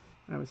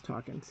 I was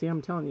talking. See,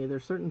 I'm telling you,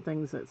 there's certain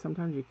things that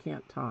sometimes you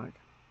can't talk.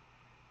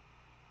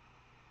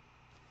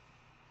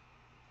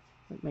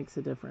 It makes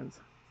a difference.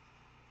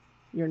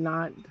 You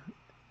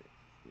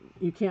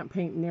can't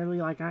paint nearly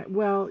like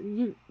well,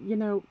 you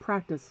know,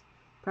 practice.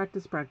 I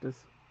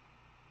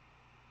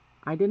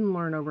didn't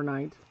learn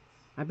overnight.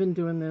 I've been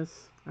doing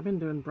this. I've been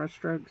doing brush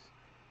strokes,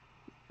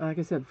 like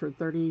I said, for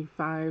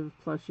 35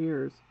 plus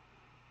years.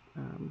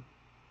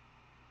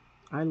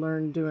 I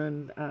learned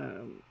doing,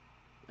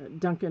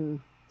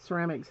 Duncan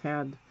Ceramics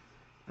had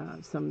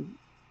some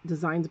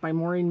designs by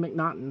Maureen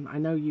McNaughton. I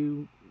know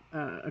you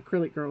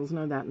acrylic girls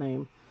know that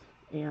name.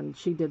 And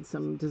she did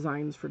some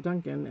designs for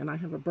Duncan. And I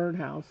have a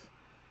birdhouse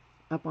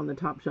up on the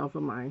top shelf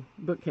of my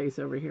bookcase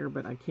over here,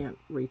 but I can't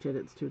reach it.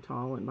 It's too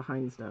tall and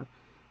behind stuff.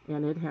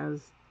 And it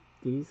has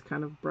these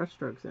kind of brush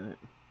strokes in it.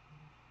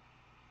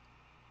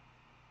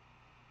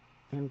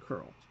 And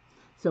curl.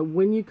 So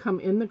when you come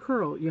in the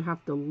curl, you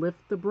have to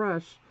lift the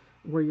brush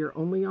where you're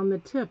only on the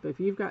tip. If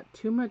you've got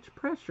too much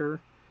pressure,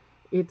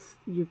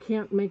 you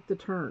can't make the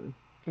turn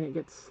and it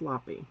gets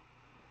sloppy.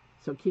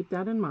 So keep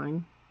that in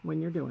mind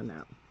when you're doing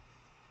that.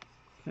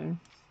 Okay.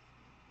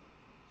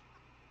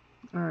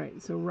 All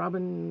right. So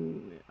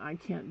Robin, I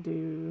can't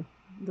do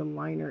the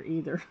liner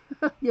either.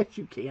 Yes,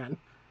 you can.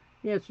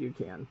 Yes, you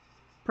can.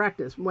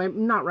 Practice. Well,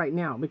 not right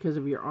now because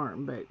of your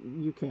arm, but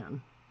you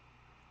can.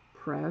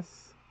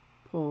 Press,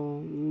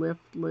 pull,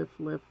 lift,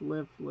 lift, lift,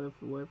 lift,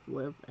 lift, lift,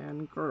 lift,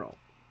 and curl.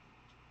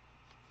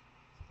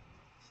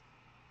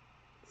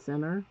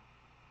 Center,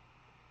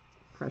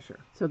 pressure.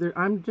 So there,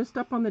 I'm just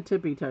up on the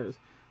tippy toes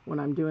when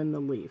I'm doing the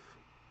leaf.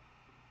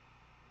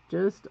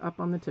 Just up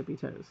on the tippy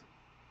toes.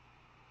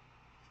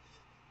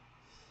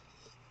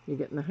 You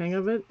getting the hang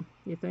of it,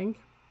 you think?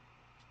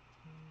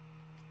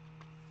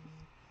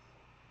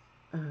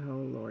 Oh,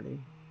 Lordy.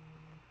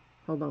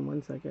 Hold on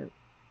one second.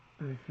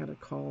 I had a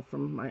call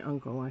from my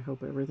uncle. I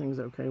hope everything's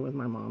okay with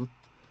my mom.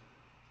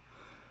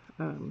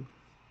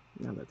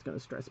 Now that's going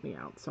to stress me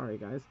out. Sorry,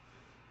 guys.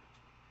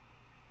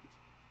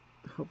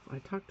 I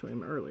talked to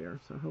him earlier,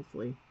 so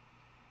hopefully.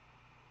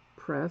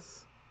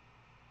 Press.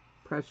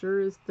 Pressure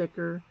is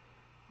thicker.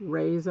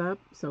 Raise up,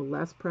 so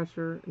less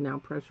pressure. Now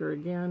pressure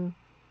again.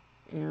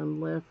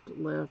 and lift,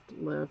 lift,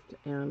 lift,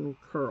 and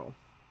curl.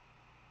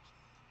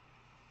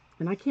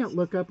 And I can't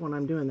look up when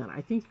I'm doing that.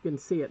 I think you can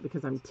see it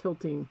because I'm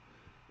tilting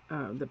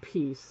the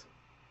piece.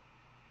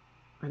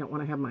 I don't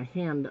want to have my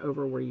hand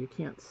over where you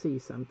can't see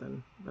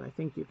something, but I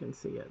think you can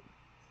see it.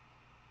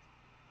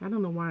 I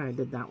don't know why I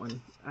did that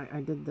one.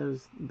 I did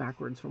those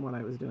backwards from what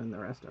I was doing the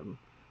rest of them.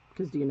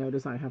 Because do you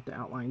notice I have to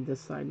outline this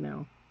side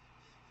now?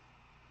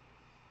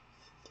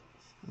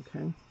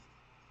 Okay.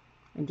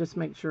 And just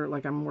make sure,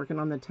 like I'm working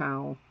on the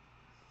towel,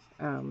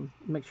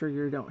 make sure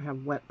you don't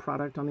have wet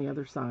product on the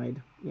other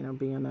side, you know,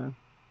 being a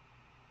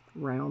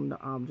round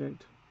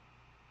object.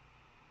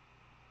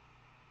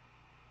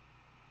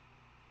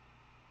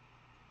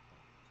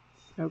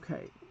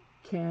 Okay.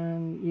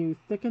 Can you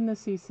thicken the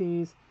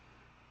CCs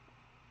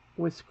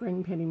with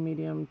screen painting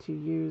medium to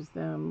use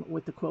them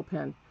with the quill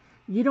pen?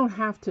 You don't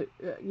have to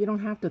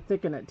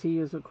thicken it to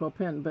use a quill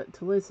pen, but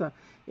Talisa,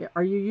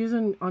 are you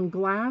using on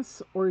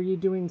glass or are you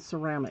doing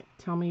ceramic?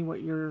 Tell me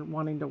what you're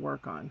wanting to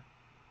work on.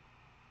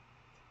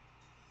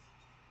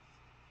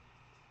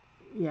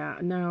 Yeah,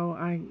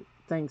 no,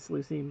 thanks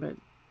Lucy, but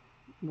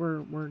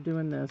we're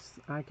doing this.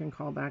 I can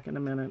call back in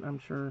a minute, I'm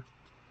sure.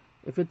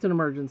 If it's an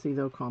emergency,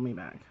 they'll call me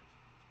back.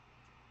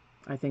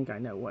 I think I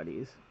know what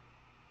he's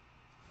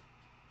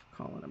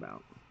calling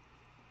about.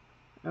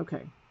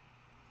 Okay,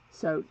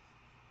 so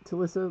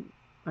Talisa,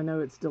 I know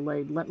it's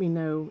delayed. Let me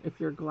know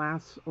if you're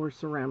glass or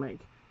ceramic.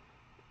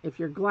 If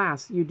you're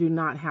glass, you do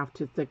not have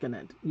to thicken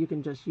it. You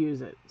can just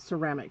use it.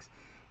 Ceramics.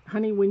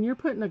 Honey, when you're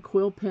putting a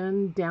quill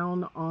pen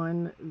down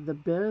on the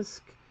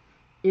bisque,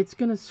 it's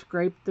going to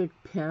scrape the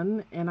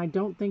pen, and I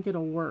don't think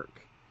it'll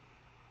work.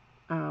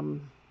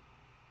 Do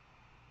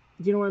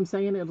you know what I'm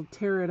saying? It'll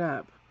tear it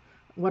up.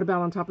 What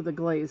about on top of the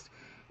glazed?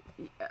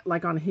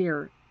 Like on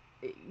here,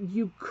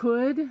 you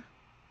could,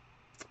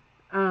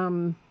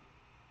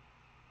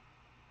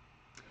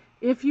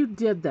 if you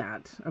did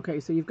that, okay,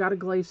 so you've got a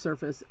glazed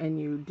surface and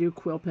you do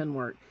quill pen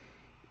work,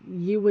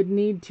 you would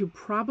need to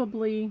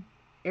probably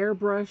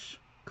airbrush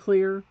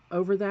clear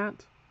over that.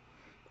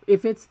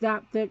 If it's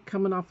that thick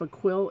coming off a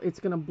quill, it's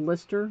going to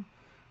blister.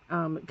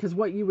 Because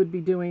what you would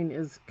be doing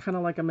is kind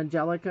of like a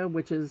Magelica,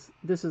 which is,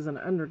 this is an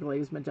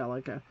underglaze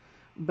Magelica.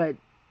 But,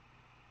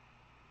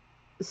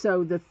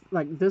 so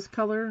like this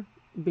color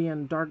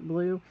being dark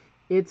blue,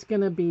 it's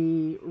going to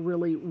be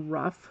really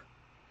rough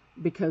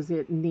because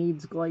it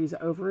needs glaze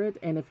over it.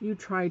 And if you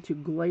try to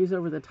glaze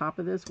over the top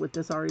of this with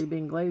this already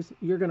being glazed,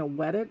 you're going to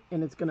wet it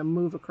and it's going to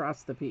move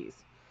across the piece.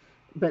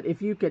 But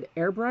if you could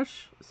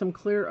airbrush some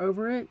clear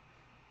over it,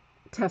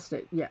 test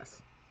it,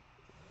 yes.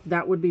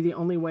 That would be the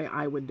only way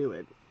I would do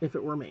it if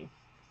it were me.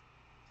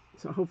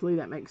 So hopefully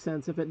that makes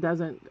sense. If it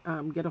doesn't,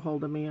 get a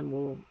hold of me and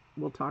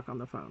we'll talk on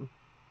the phone.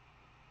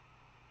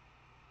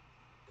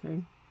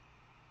 Okay.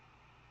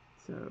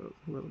 So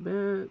a little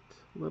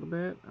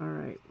bit. All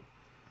right.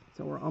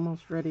 So we're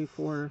almost ready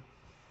for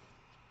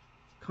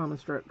common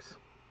strokes.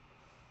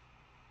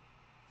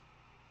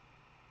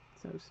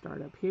 So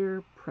start up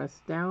here, press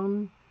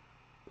down,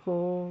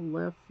 pull,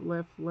 lift,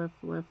 lift, lift,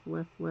 lift,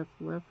 lift, lift,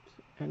 lift,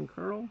 and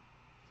curl.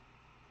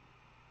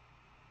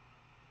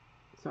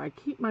 So I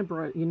keep my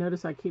brush, you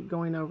notice I keep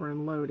going over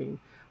and loading.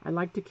 I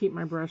like to keep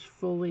my brush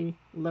fully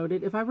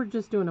loaded. If I were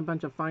just doing a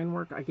bunch of fine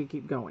work, I could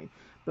keep going.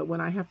 But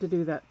when I have to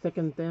do that thick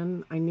and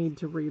thin, I need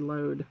to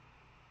reload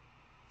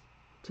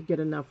to get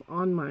enough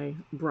on my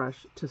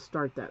brush to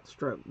start that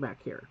stroke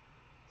back here.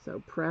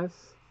 So press,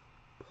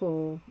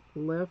 pull,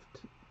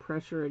 lift,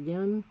 pressure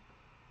again,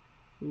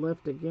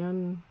 lift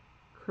again,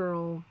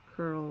 curl,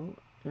 curl,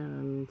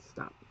 and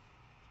stop.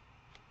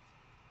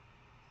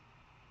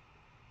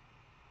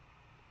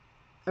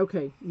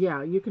 Okay,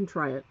 yeah, you can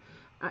try it.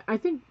 I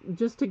think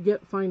just to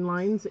get fine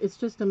lines, it's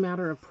just a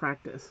matter of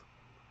practice.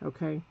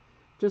 Okay,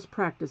 just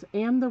practice.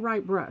 And the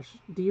right brush.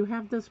 Do you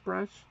have this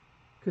brush?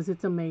 Because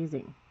it's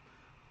amazing.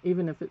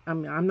 Even if it, I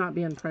mean, I'm not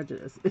being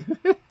prejudiced.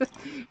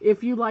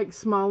 If you like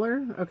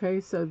smaller,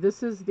 okay, so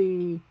this is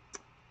the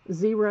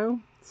 0,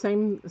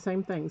 same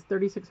things,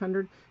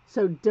 3600.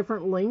 So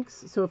different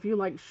lengths. So if you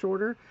like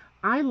shorter,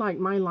 I like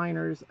my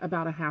liners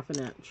about a ½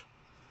 inch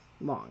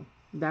long.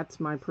 That's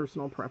my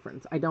personal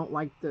preference. I don't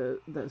like the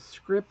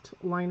script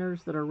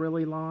liners that are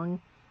really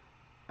long.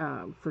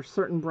 For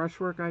certain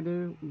brushwork I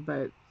do,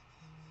 but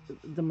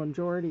the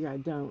majority I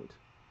don't.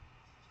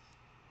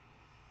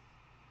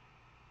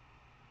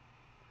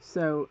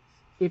 So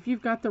if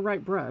you've got the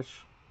right brush,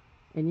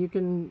 and you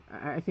can,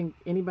 I think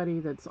anybody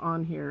that's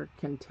on here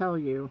can tell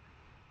you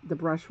the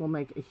brush will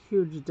make a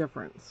huge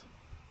difference.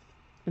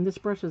 And this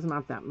brush is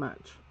not that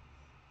much.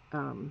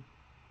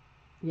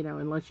 You know,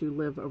 unless you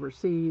live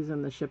overseas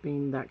and the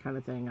shipping, that kind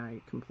of thing, I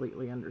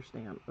completely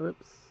understand.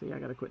 Oops, see, I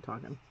gotta quit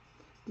talking.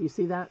 Do you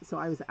see that? So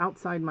I was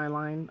outside my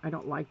line. I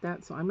don't like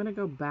that, so I'm gonna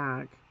go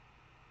back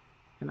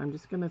and I'm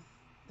just gonna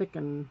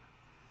thicken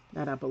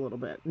that up a little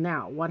bit.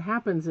 Now, what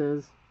happens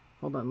is,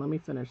 hold on, let me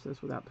finish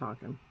this without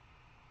talking.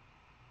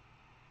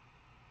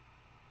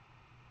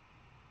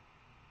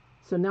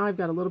 So now I've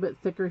got a little bit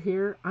thicker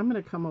here. I'm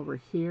gonna come over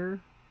here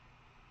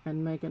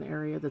and make an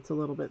area that's a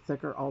little bit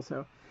thicker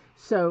also.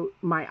 So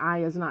my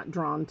eye is not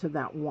drawn to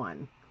that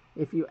one.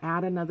 If you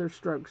add another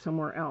stroke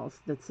somewhere else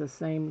that's the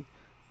same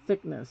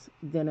thickness,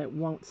 then it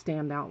won't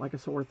stand out like a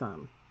sore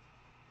thumb,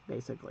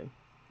 basically.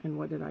 And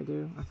what did I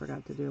do? I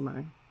forgot to do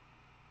my,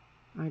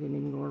 I didn't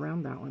even go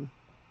around that one.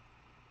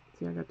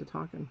 See, I got to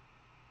talking.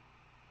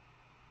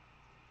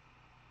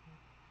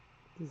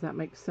 Does that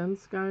make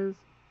sense, guys?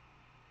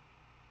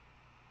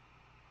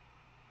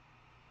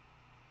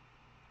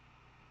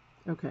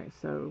 Okay,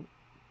 so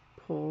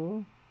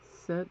pull,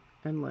 sit,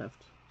 and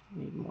lift.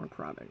 Need more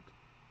product.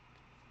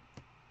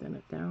 Thin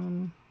it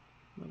down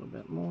a little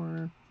bit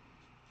more.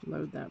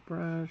 Load that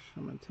brush.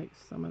 I'm going to take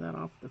some of that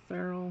off the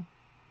ferrule.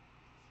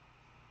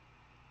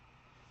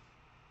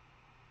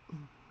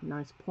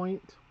 Nice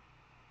point.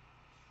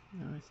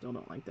 No, I still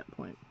don't like that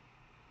point.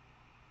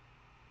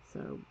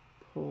 So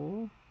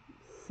pull,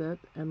 sit,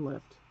 and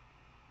lift.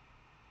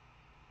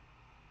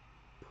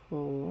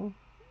 Pull,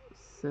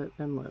 sit,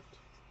 and lift.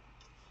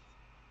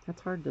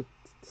 That's hard to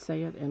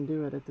say it and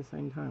do it at the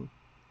same time.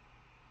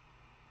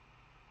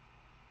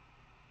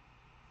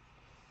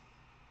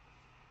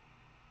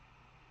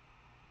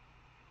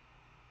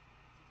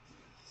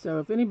 So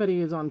if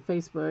anybody is on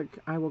Facebook,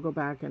 I will go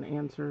back and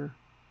answer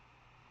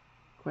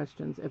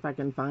questions if I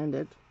can find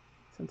it,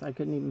 since I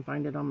couldn't even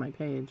find it on my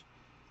page.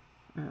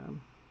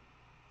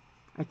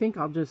 I think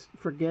I'll just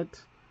forget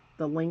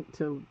the link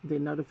to the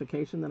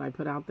notification that I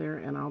put out there,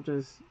 and I'll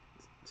just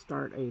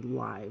start a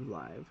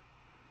live,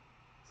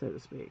 so to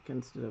speak,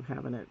 instead of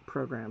having it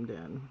programmed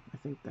in. I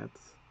think that's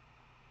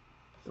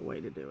the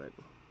way to do it.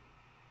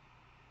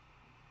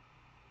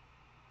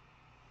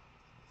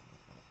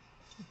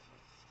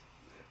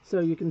 So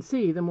you can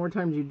see the more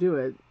times you do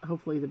it,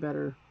 hopefully the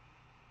better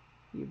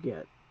you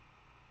get.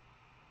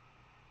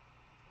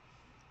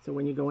 So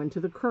when you go into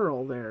the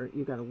curl there,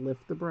 you got to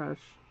lift the brush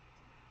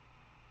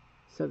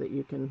so that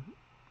you can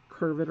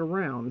curve it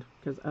around,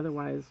 because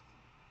otherwise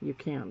you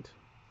can't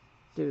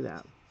do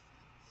that.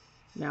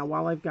 Now,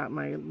 while I've got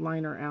my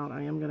liner out,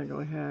 I am going to go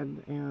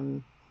ahead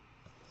and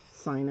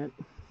sign it,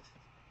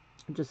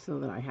 just so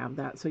that I have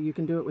that. So you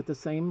can do it with the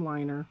same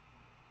liner,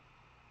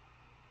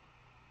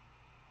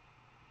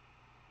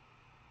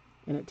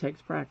 and it takes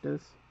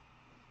practice.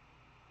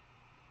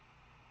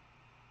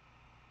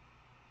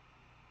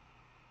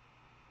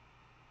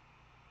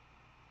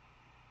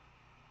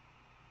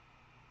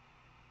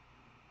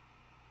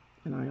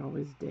 And I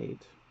always date,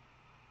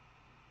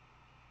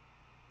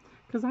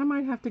 because I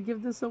might have to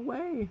give this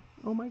away.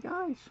 Oh my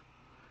gosh.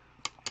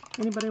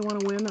 Anybody want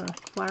to win a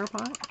flower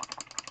pot?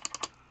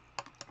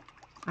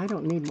 I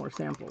don't need more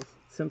samples.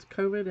 Since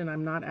COVID and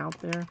I'm not out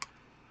there,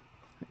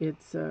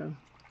 it's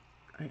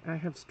I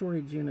have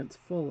storage units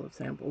full of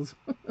samples.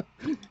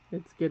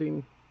 It's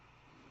getting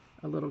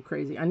a little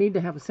crazy. I need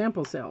to have a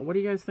sample sale. What do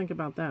you guys think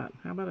about that?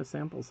 How about a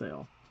sample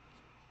sale?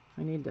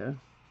 I need to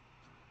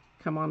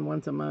come on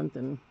once a month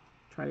and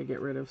try to get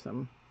rid of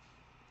some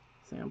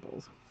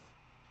samples.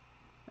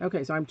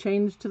 Okay, so I'm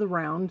changed to the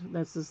round.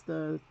 This is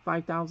the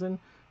 5000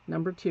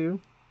 number 2.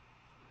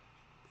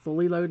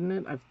 Fully loading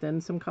it. I've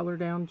thinned some color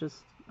down.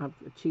 I've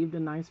achieved a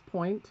nice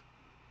point.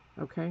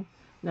 Okay,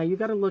 now you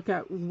got to look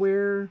at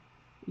where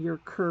you're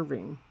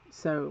curving.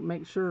 So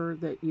make sure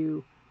that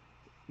you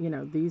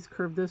know, these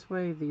curve this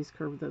way, these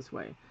curve this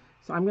way.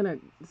 So I'm going to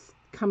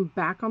come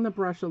back on the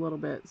brush a little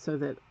bit so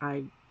that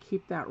I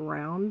keep that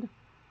round.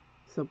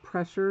 So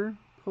pressure,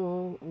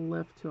 pull,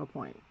 lift to a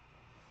point.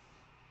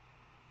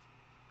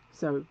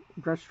 So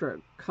brush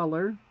stroke,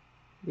 color,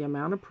 the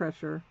amount of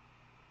pressure,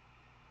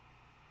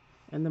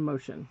 and the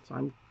motion. So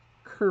I'm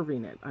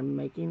curving it. I'm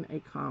making a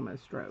comma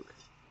stroke.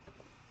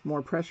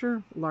 More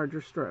pressure,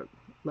 larger stroke.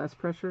 Less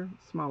pressure,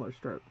 smaller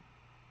stroke.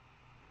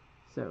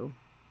 So,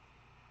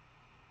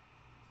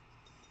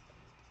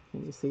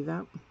 can you see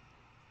that?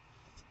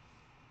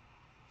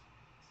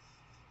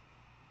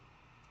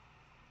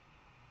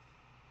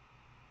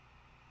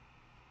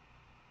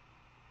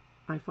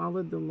 I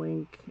followed the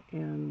link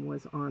and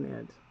was on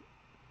it.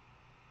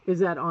 Is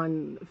that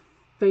on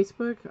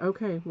Facebook?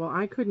 Okay, well,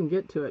 I couldn't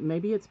get to it.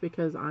 Maybe it's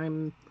because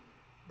I'm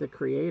the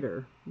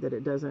creator that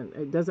it doesn't,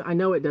 I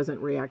know it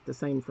doesn't react the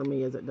same for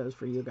me as it does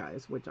for you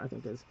guys, which I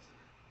think is,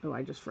 oh,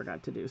 I just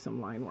forgot to do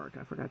some line work.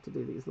 I forgot to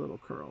do these little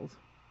curls.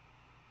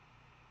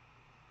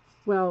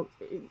 Well,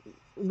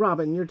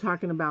 Robin, you're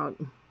talking about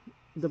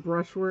the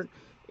brushwork.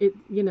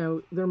 You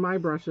know, they're my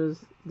brushes.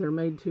 They're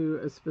made to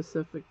a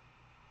specific,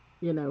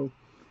 you know,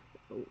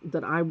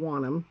 that I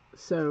want them.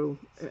 So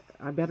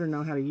I better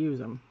know how to use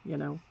them. You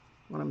know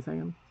what I'm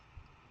saying?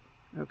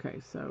 Okay,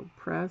 so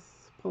press,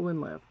 pull,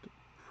 and lift.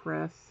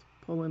 Press,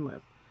 pull, and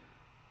lift.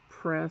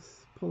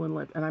 Press, pull, and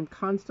lift. And I'm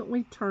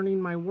constantly turning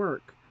my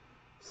work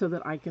so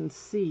that I can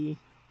see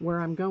where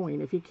I'm going.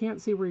 If you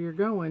can't see where you're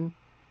going,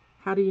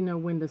 how do you know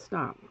when to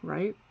stop,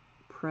 right?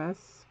 Press,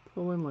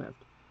 pull, and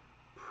lift.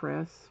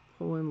 Press,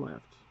 pull, and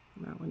lift.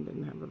 That one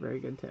didn't have a very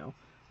good tail.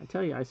 I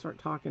tell you, I start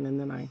talking and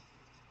then I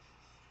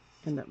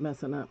end up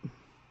messing up.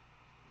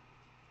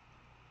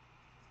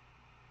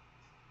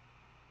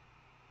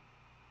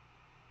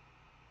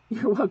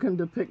 You're welcome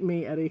to pick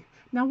me, Eddie.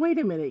 Now wait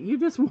a minute. You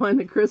just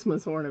won a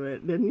Christmas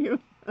ornament, didn't you?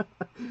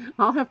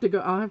 I'll have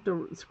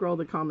to scroll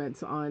the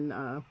comments on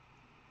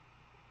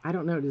I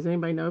don't know. Does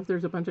anybody know if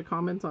there's a bunch of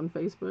comments on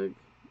Facebook?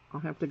 I'll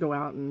have to go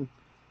out and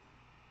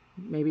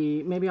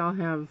maybe I'll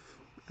have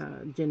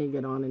Jenny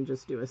get on and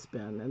just do a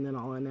spin, and then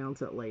I'll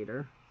announce it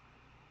later.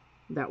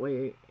 That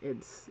way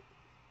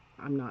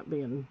I'm not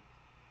being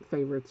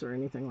favorites or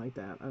anything like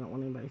that. I don't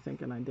want anybody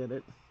thinking I did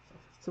it.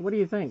 So what do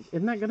you think?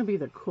 Isn't that going to be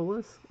the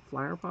coolest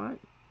flower pot?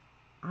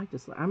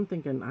 I'm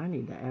thinking I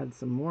need to add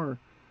some more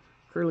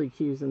curly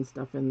cues and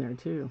stuff in there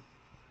too.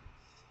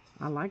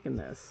 I'm liking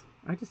this.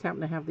 I just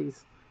happen to have these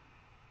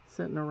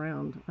sitting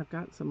around. I've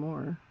got some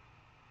more.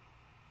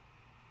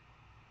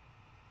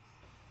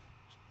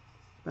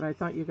 But I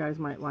thought you guys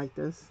might like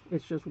this.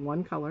 It's just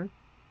one color.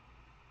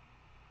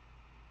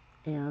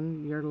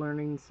 And you're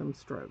learning some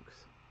strokes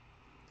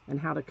and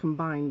how to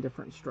combine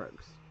different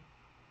strokes.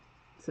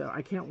 So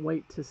I can't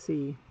wait to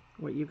see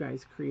what you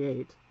guys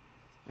create.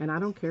 And I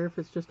don't care if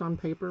it's just on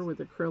paper with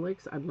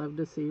acrylics. I'd love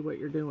to see what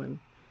you're doing.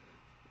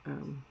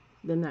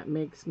 Then that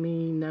makes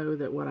me know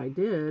that what I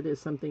did is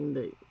something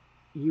that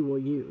you will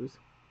use.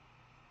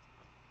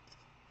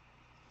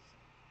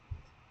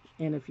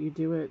 And if you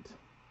do it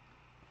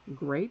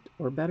great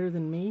or better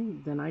than me,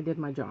 then I did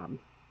my job.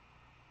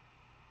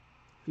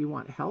 If you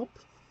want help,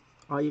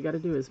 all you got to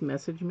do is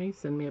message me,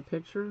 send me a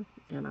picture,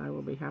 and I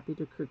will be happy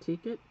to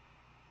critique it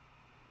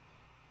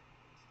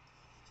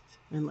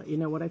and let you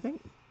know what I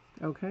think.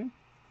 Okay?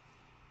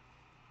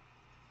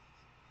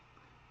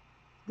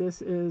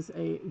 This is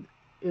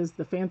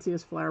the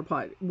fanciest flower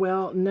pot.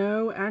 Well,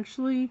 no,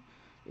 actually,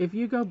 if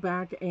you go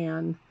back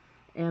and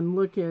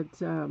look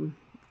at,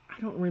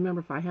 I don't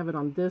remember if I have it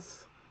on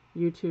this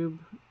YouTube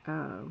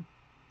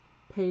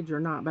page or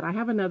not, but I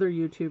have another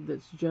YouTube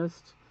that's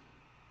just,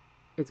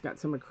 it's got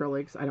some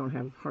acrylics. I don't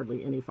have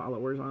hardly any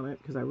followers on it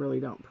because I really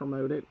don't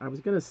promote it. I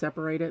was going to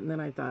separate it, and then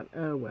I thought,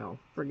 oh, well,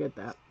 forget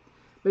that.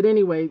 But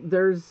anyway,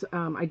 there's,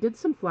 I did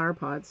some flower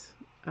pots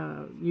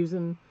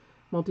using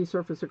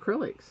multi-surface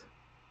acrylics.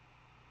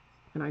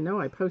 And I know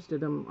I posted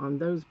them on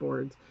those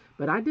boards,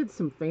 but I did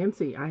some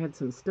fancy, I had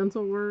some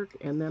stencil work,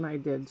 and then I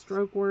did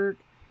stroke work.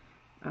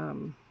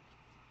 I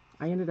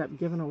ended up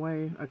giving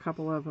away a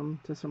couple of them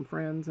to some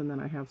friends, and then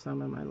I have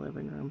some in my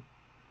living room.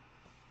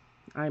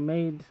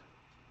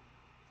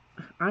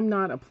 I'm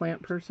not a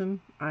plant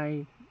person.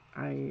 I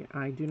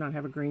do not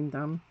have a green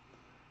thumb,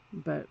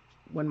 but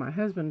when my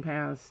husband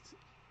passed,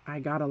 I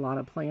got a lot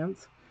of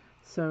plants,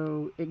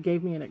 so it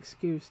gave me an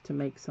excuse to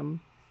make some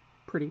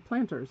pretty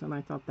planters, and I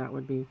thought it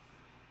would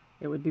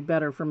be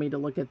better for me to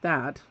look at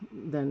that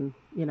than,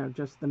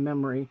 just the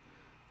memory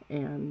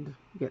and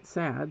get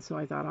sad. So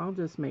I thought I'll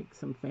just make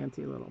some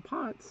fancy little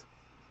pots,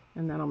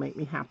 and that'll make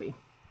me happy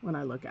when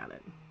I look at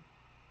it.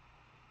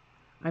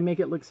 I make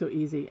it look so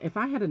easy. If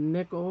I had a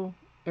nickel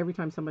every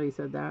time somebody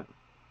said that,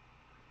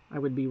 I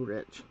would be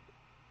rich.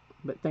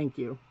 But thank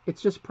you.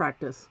 It's just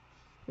practice.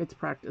 It's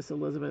practice,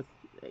 Elizabeth.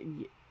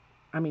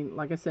 I mean,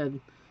 like I said,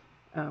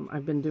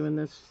 I've been doing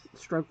this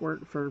stroke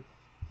work for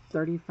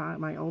 35.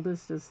 My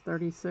oldest is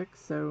 36,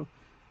 so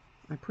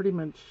I pretty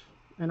much,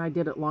 and I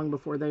did it long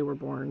before they were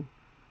born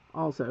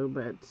also,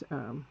 but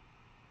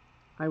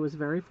I was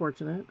very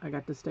fortunate. I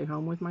got to stay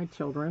home with my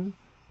children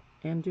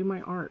and do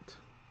my art.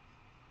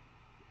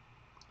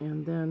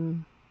 And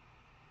then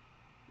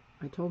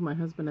I told my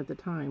husband at the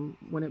time,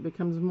 when it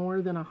becomes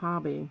more than a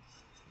hobby,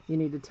 you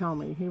need to tell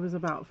me. He was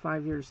about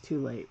 5 years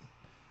too late.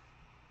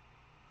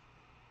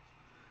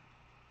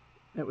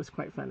 It was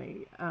quite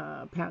funny.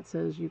 Pat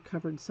says you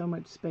covered so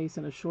much space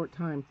in a short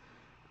time.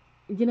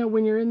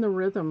 When you're in the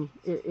rhythm,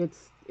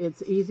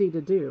 it's easy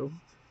to do.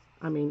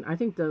 I mean, I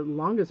think the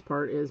longest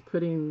part is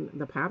putting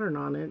the pattern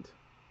on it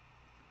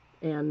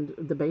and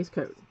the base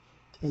coat,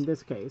 in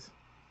this case.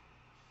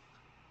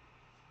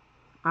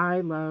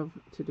 I love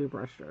to do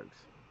brushstrokes.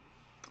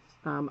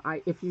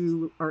 If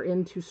you are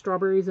into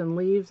strawberries and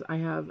leaves, I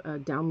have a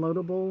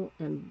downloadable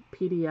and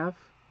PDF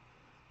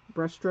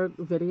brushstroke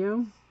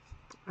video.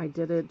 I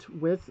did it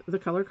with the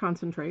color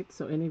concentrates,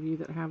 so any of you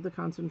that have the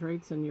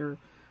concentrates and you're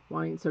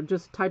wanting, so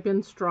just type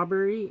in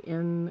strawberry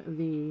in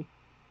the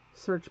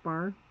search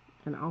bar,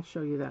 and I'll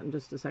show you that in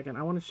just a second.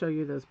 I want to show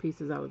you those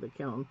pieces out of the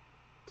kiln,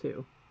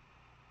 too.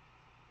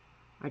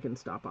 I can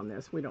stop on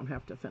this. We don't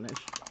have to finish.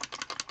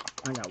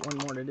 I got one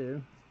more to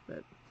do,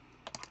 but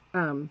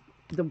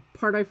the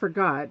part I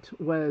forgot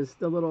was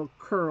the little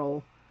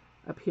curl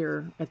up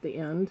here at the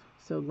end,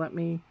 so let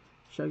me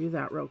show you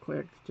that real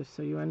quick, just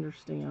so you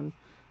understand.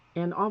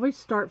 And always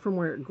start from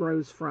where it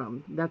grows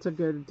from. That's a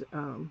good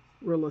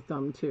rule of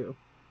thumb too.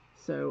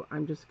 So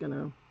I'm just going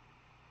to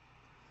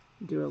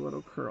do a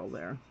little curl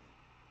there.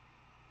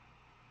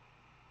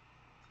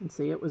 And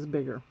see, it was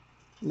bigger.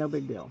 No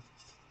big deal.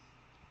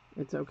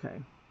 It's okay.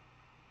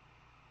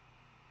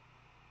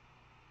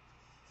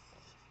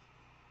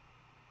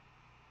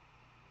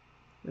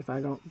 If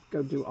I don't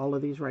go do all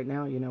of these right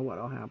now, you know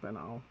what'll happen.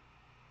 I'll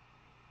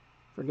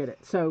forget it.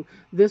 So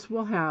this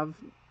will have,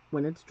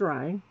 when it's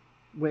dry,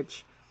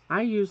 which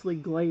I usually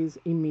glaze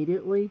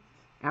immediately,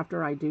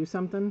 after I do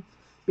something,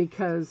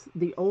 because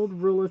the old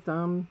rule of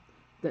thumb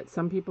that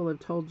some people have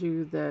told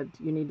you that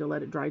you need to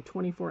let it dry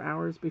 24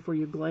 hours before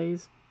you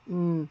glaze,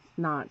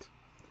 not.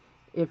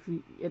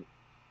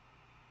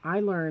 I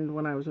learned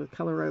when I was with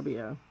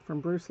Colorobia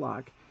from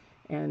Brushstrokes,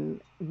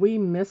 and we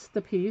mist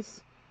the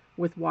piece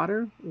with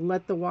water,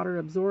 let the water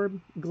absorb,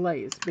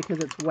 glaze, because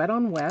it's wet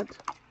on wet.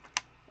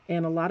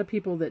 And a lot of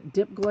people that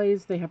dip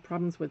glaze, they have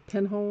problems with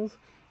pinholes.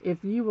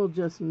 If you will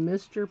just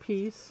mist your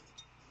piece,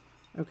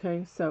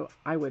 okay, so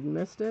I would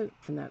mist it,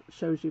 and that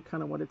shows you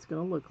kind of what it's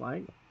going to look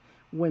like.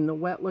 When the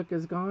wet look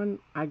is gone,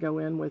 I go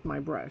in with my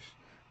brush.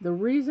 The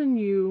reason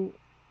you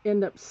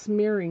end up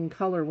smearing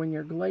color when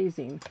you're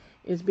glazing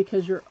is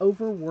because you're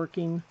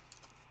overworking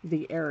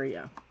the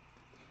area.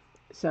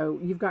 So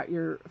you've got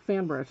your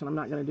fan brush, and I'm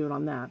not going to do it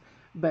on that,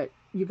 but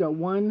you go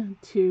 1,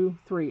 2,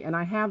 3, and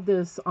I have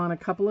this on a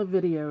couple of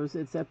videos.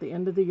 It's at the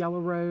end of the yellow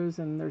rose,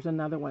 and there's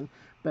another one,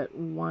 but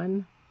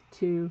 1,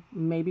 2,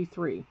 maybe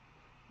 3.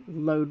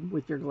 Load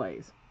with your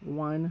glaze.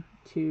 1,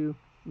 2,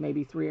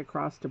 maybe 3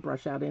 across to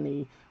brush out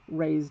any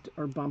raised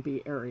or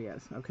bumpy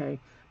areas, okay?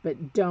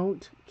 But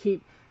don't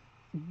keep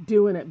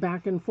doing it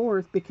back and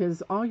forth,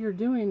 because all you're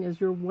doing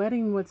is you're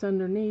wetting what's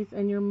underneath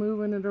and you're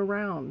moving it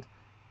around,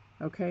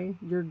 okay?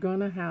 You're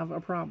gonna have a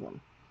problem.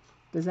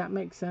 Does that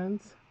make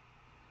sense?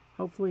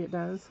 Hopefully it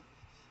does.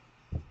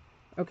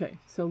 Okay,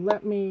 so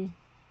let me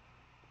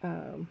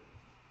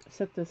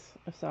set this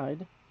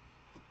aside,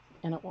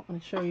 and I want to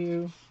show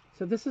you.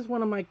 So this is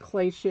one of my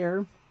clay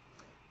share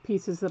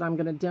pieces that I'm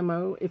going to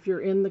demo. If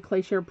you're in the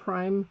Clay Share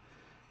Prime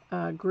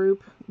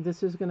group,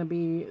 this is going to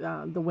be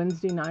the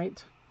Wednesday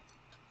night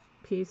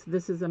piece.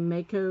 This is a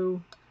McCoy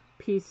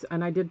piece,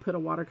 and I did put a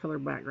watercolor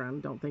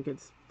background. Don't think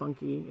it's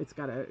funky. It's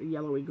got a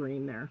yellowy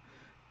green there.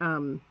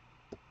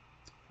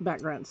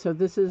 Background. So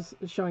this is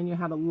showing you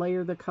how to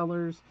layer the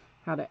colors,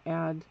 how to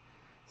add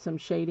some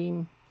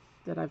shading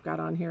that I've got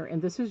on here.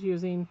 And this is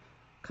using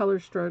color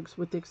strokes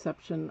with the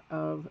exception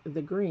of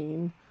the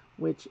green,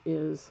 which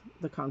is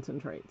the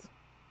concentrates,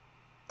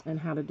 and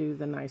how to do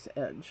the nice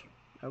edge.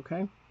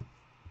 Okay.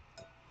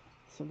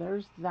 So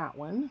there's that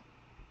one.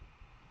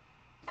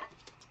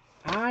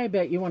 I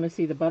bet you want to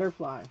see the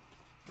butterfly,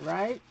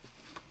 right?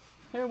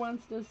 Who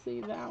wants to see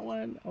that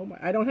one? Oh my,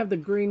 I don't have the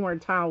greenware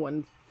tile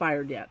one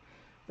fired yet.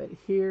 But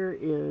here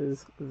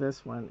is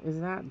this one.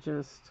 Is that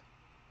just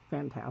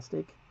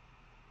fantastic?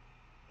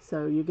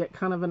 So you get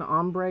kind of an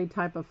ombre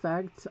type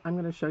effect. I'm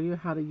going to show you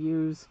how to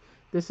use,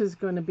 this is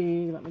going to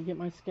be, let me get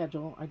my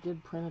schedule. I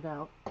did print it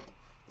out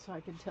so I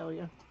could tell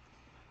you.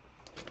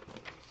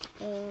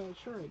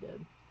 Sure I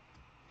did.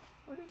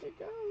 Where did it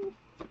go?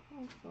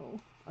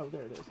 Oh,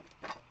 there it is.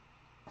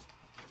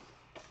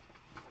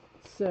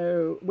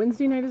 So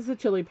Wednesday night is the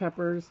chili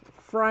peppers.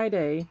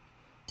 Friday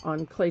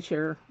on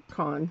Clayshare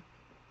Con.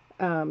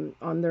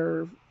 On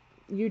their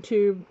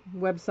YouTube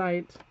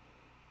website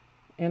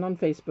and on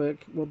Facebook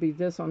will be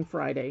this on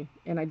Friday.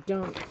 And I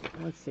don't,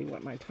 let's see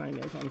what my time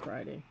is on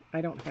Friday.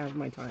 I don't have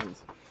my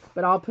times,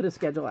 but I'll put a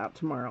schedule out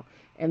tomorrow.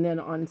 And then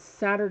on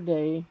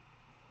Saturday,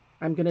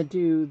 I'm going to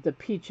do the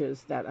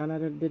peaches, that, and I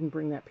didn't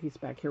bring that piece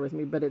back here with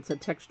me, but it's a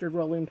textured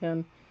rolling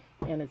pin,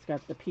 and it's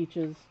got the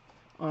peaches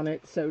on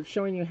it. So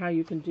showing you how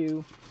you can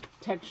do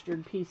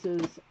textured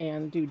pieces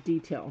and do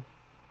detail.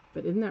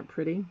 But isn't that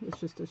pretty? It's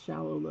just a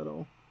shallow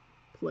little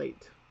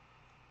plate.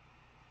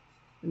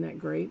 Isn't that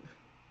great?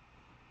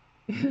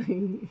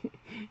 Yay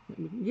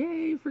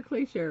for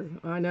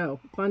Clayshare. I know.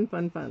 Fun,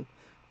 fun, fun.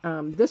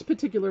 This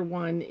particular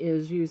one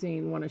is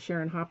using one of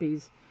Sharon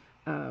Hoppy's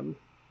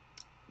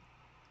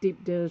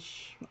deep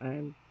dish.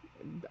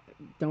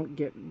 Don't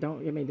get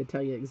me to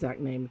tell you the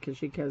exact name,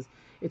 because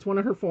it's one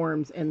of her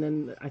forms, and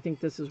then I think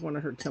this is one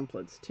of her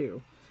templates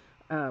too.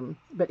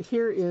 But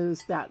here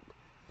is that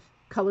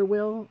color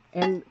wheel,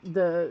 and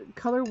the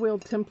color wheel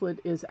template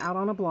is out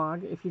on a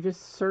blog. If you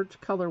just search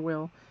color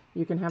wheel,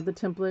 you can have the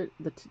template,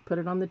 put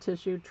it on the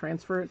tissue,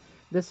 transfer it.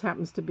 This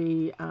happens to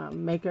be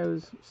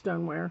McCoy's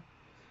stoneware,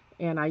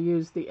 and I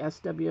use the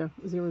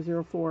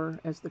SW004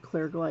 as the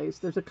clear glaze.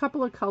 There's a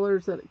couple of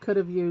colors that could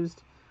have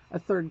used a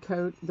third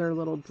coat. They're a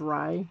little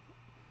dry,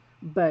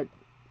 but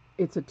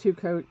it's a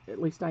 2-coat.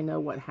 At least I know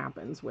what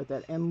happens with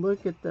it. And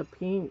look at the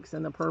pinks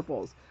and the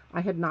purples.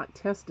 I had not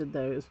tested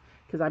those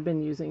because I've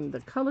been using the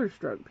color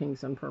stroke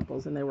pinks and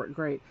purples, and they work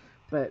great.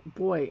 But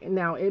boy,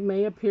 now it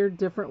may appear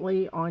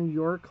differently on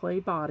your clay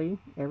body.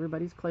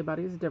 Everybody's clay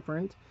body is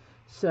different.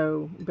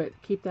 So, but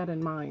keep that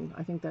in mind.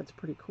 I think that's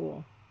pretty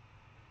cool.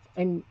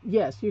 And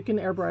yes, you can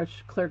airbrush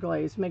clear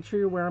glaze. Make sure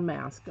you wear a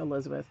mask,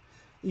 Elizabeth.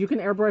 You can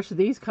airbrush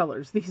these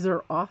colors. These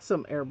are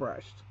awesome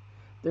airbrushed.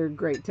 They're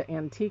great to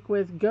antique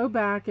with. Go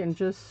back and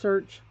just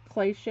search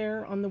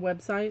Clayshare on the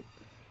website,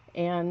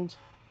 and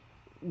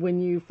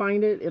when you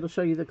find it, it'll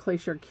show you the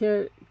Clayshare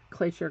kit,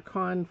 Clayshare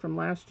Con from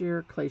last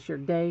year,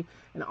 Clayshare Day,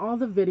 and all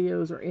the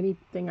videos or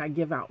anything I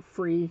give out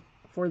free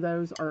for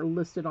those are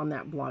listed on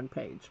that blog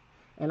page.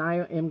 And I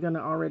am going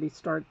to already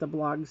start the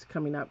blogs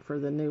coming up for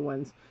the new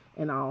ones,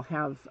 and I'll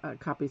have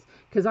copies,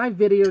 because I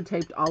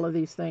videotaped all of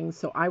these things,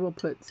 so I will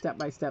put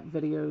step-by-step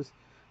videos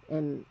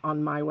and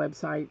on my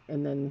website,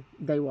 and then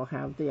they will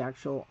have the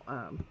actual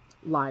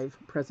live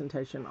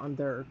presentation on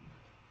their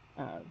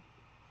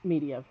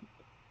media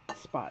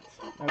spots.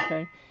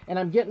 Okay, and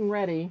I'm getting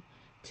ready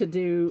to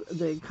do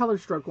the color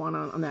stroke one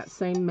on that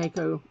same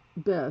Mako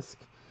bisque.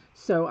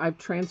 So I've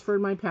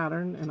transferred my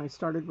pattern, and I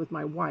started with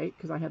my white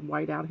because I had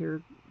white out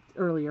here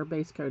earlier,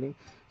 base coating.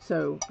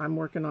 So I'm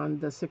working on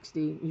the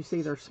 60. You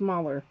see they're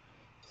smaller,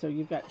 so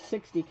you've got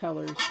 60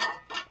 colors,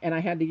 and I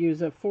had to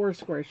use a 4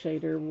 square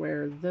shader,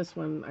 where this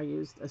one I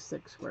used a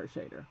 6 square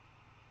shader.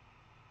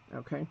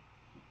 Okay,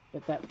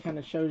 but that kind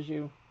of shows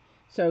you.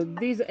 So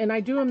these, and I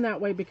do them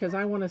that way because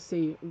I want to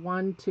see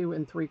 1, 2,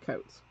 and 3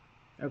 coats,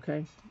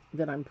 okay,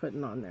 that I'm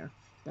putting on there.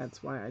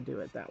 That's why I do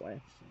it that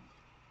way.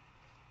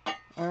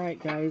 All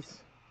right, guys.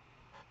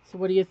 So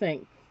what do you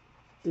think?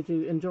 Did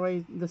you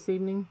enjoy this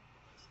evening?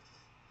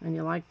 And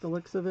you like the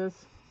looks of this?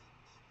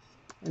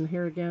 And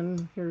here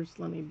again,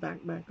 let me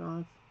back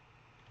off.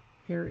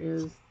 Here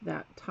is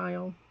that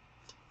tile.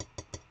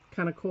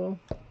 Kind of cool.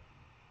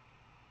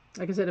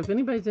 Like I said, if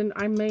anybody's in,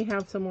 I may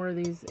have some more of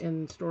these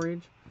in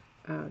storage,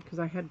 because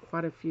I had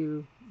quite a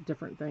few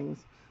different things.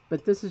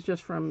 But this is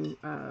just from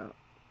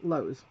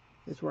Lowe's,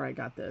 is where I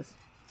got this.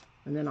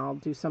 And then I'll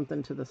do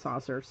something to the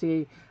saucer.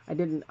 See,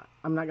 I'm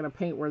not going to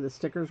paint where the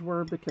stickers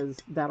were because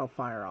that'll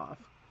fire off.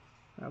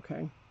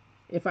 Okay.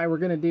 If I were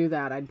going to do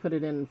that, I'd put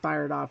it in,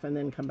 fire it off, and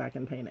then come back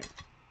and paint it.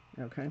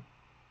 Okay.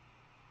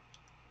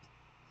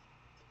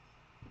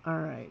 All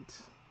right.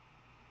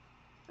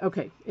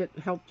 Okay, it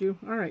helped you.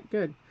 All right,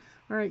 good.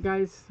 All right,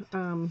 guys.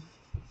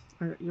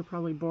 You're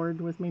probably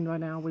bored with me by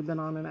now. We've been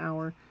on an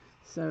hour.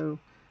 So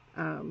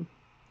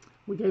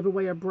we gave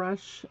away a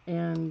brush,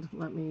 and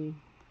let me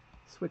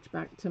switch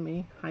back to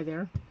me. Hi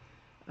there.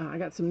 I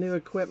got some new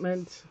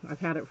equipment. I've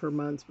had it for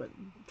months, but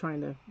trying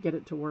to get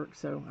it to work,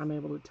 so I'm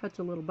able to touch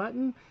a little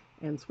button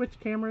and switch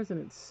cameras, and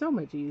it's so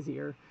much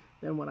easier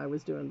than what I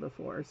was doing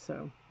before.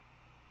 So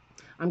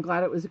I'm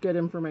glad it was good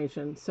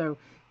information. So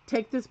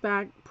take this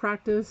back,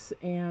 practice,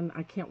 and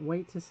I can't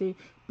wait to see.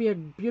 Be a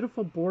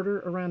beautiful border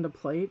around a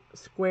plate,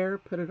 square,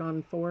 put it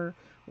on 4,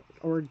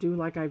 or do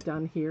like I've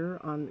done here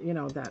on,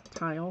 that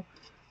tile.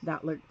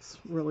 That looks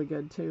really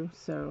good too.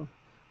 So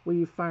will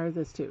you fire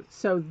this too?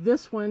 So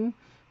this one,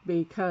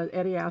 because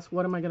Eddie asked,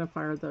 what am I going to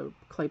fire the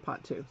clay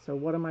pot to? So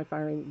what am I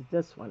firing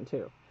this one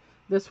to?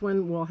 This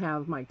one will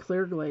have my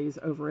clear glaze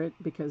over it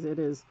because it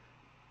is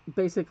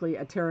basically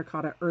a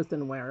terracotta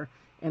earthenware,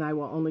 and I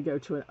will only go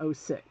to an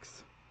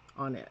 06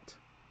 on it.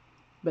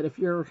 But if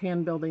you're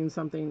hand building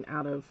something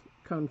out of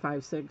cone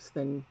 5/6,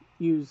 then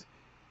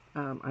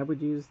I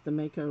would use the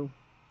Mako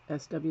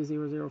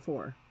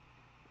SW004.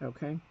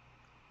 Okay.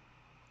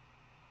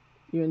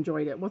 You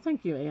enjoyed it. Well,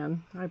 thank you,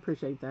 Anne. I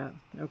appreciate that.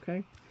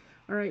 Okay.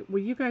 All right.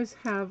 Well, you guys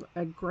have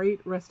a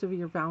great rest of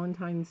your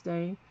Valentine's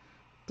Day.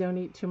 Don't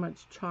eat too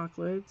much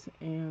chocolate,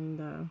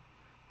 and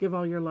give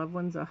all your loved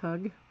ones a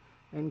hug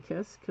and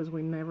kiss, because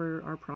we never are promised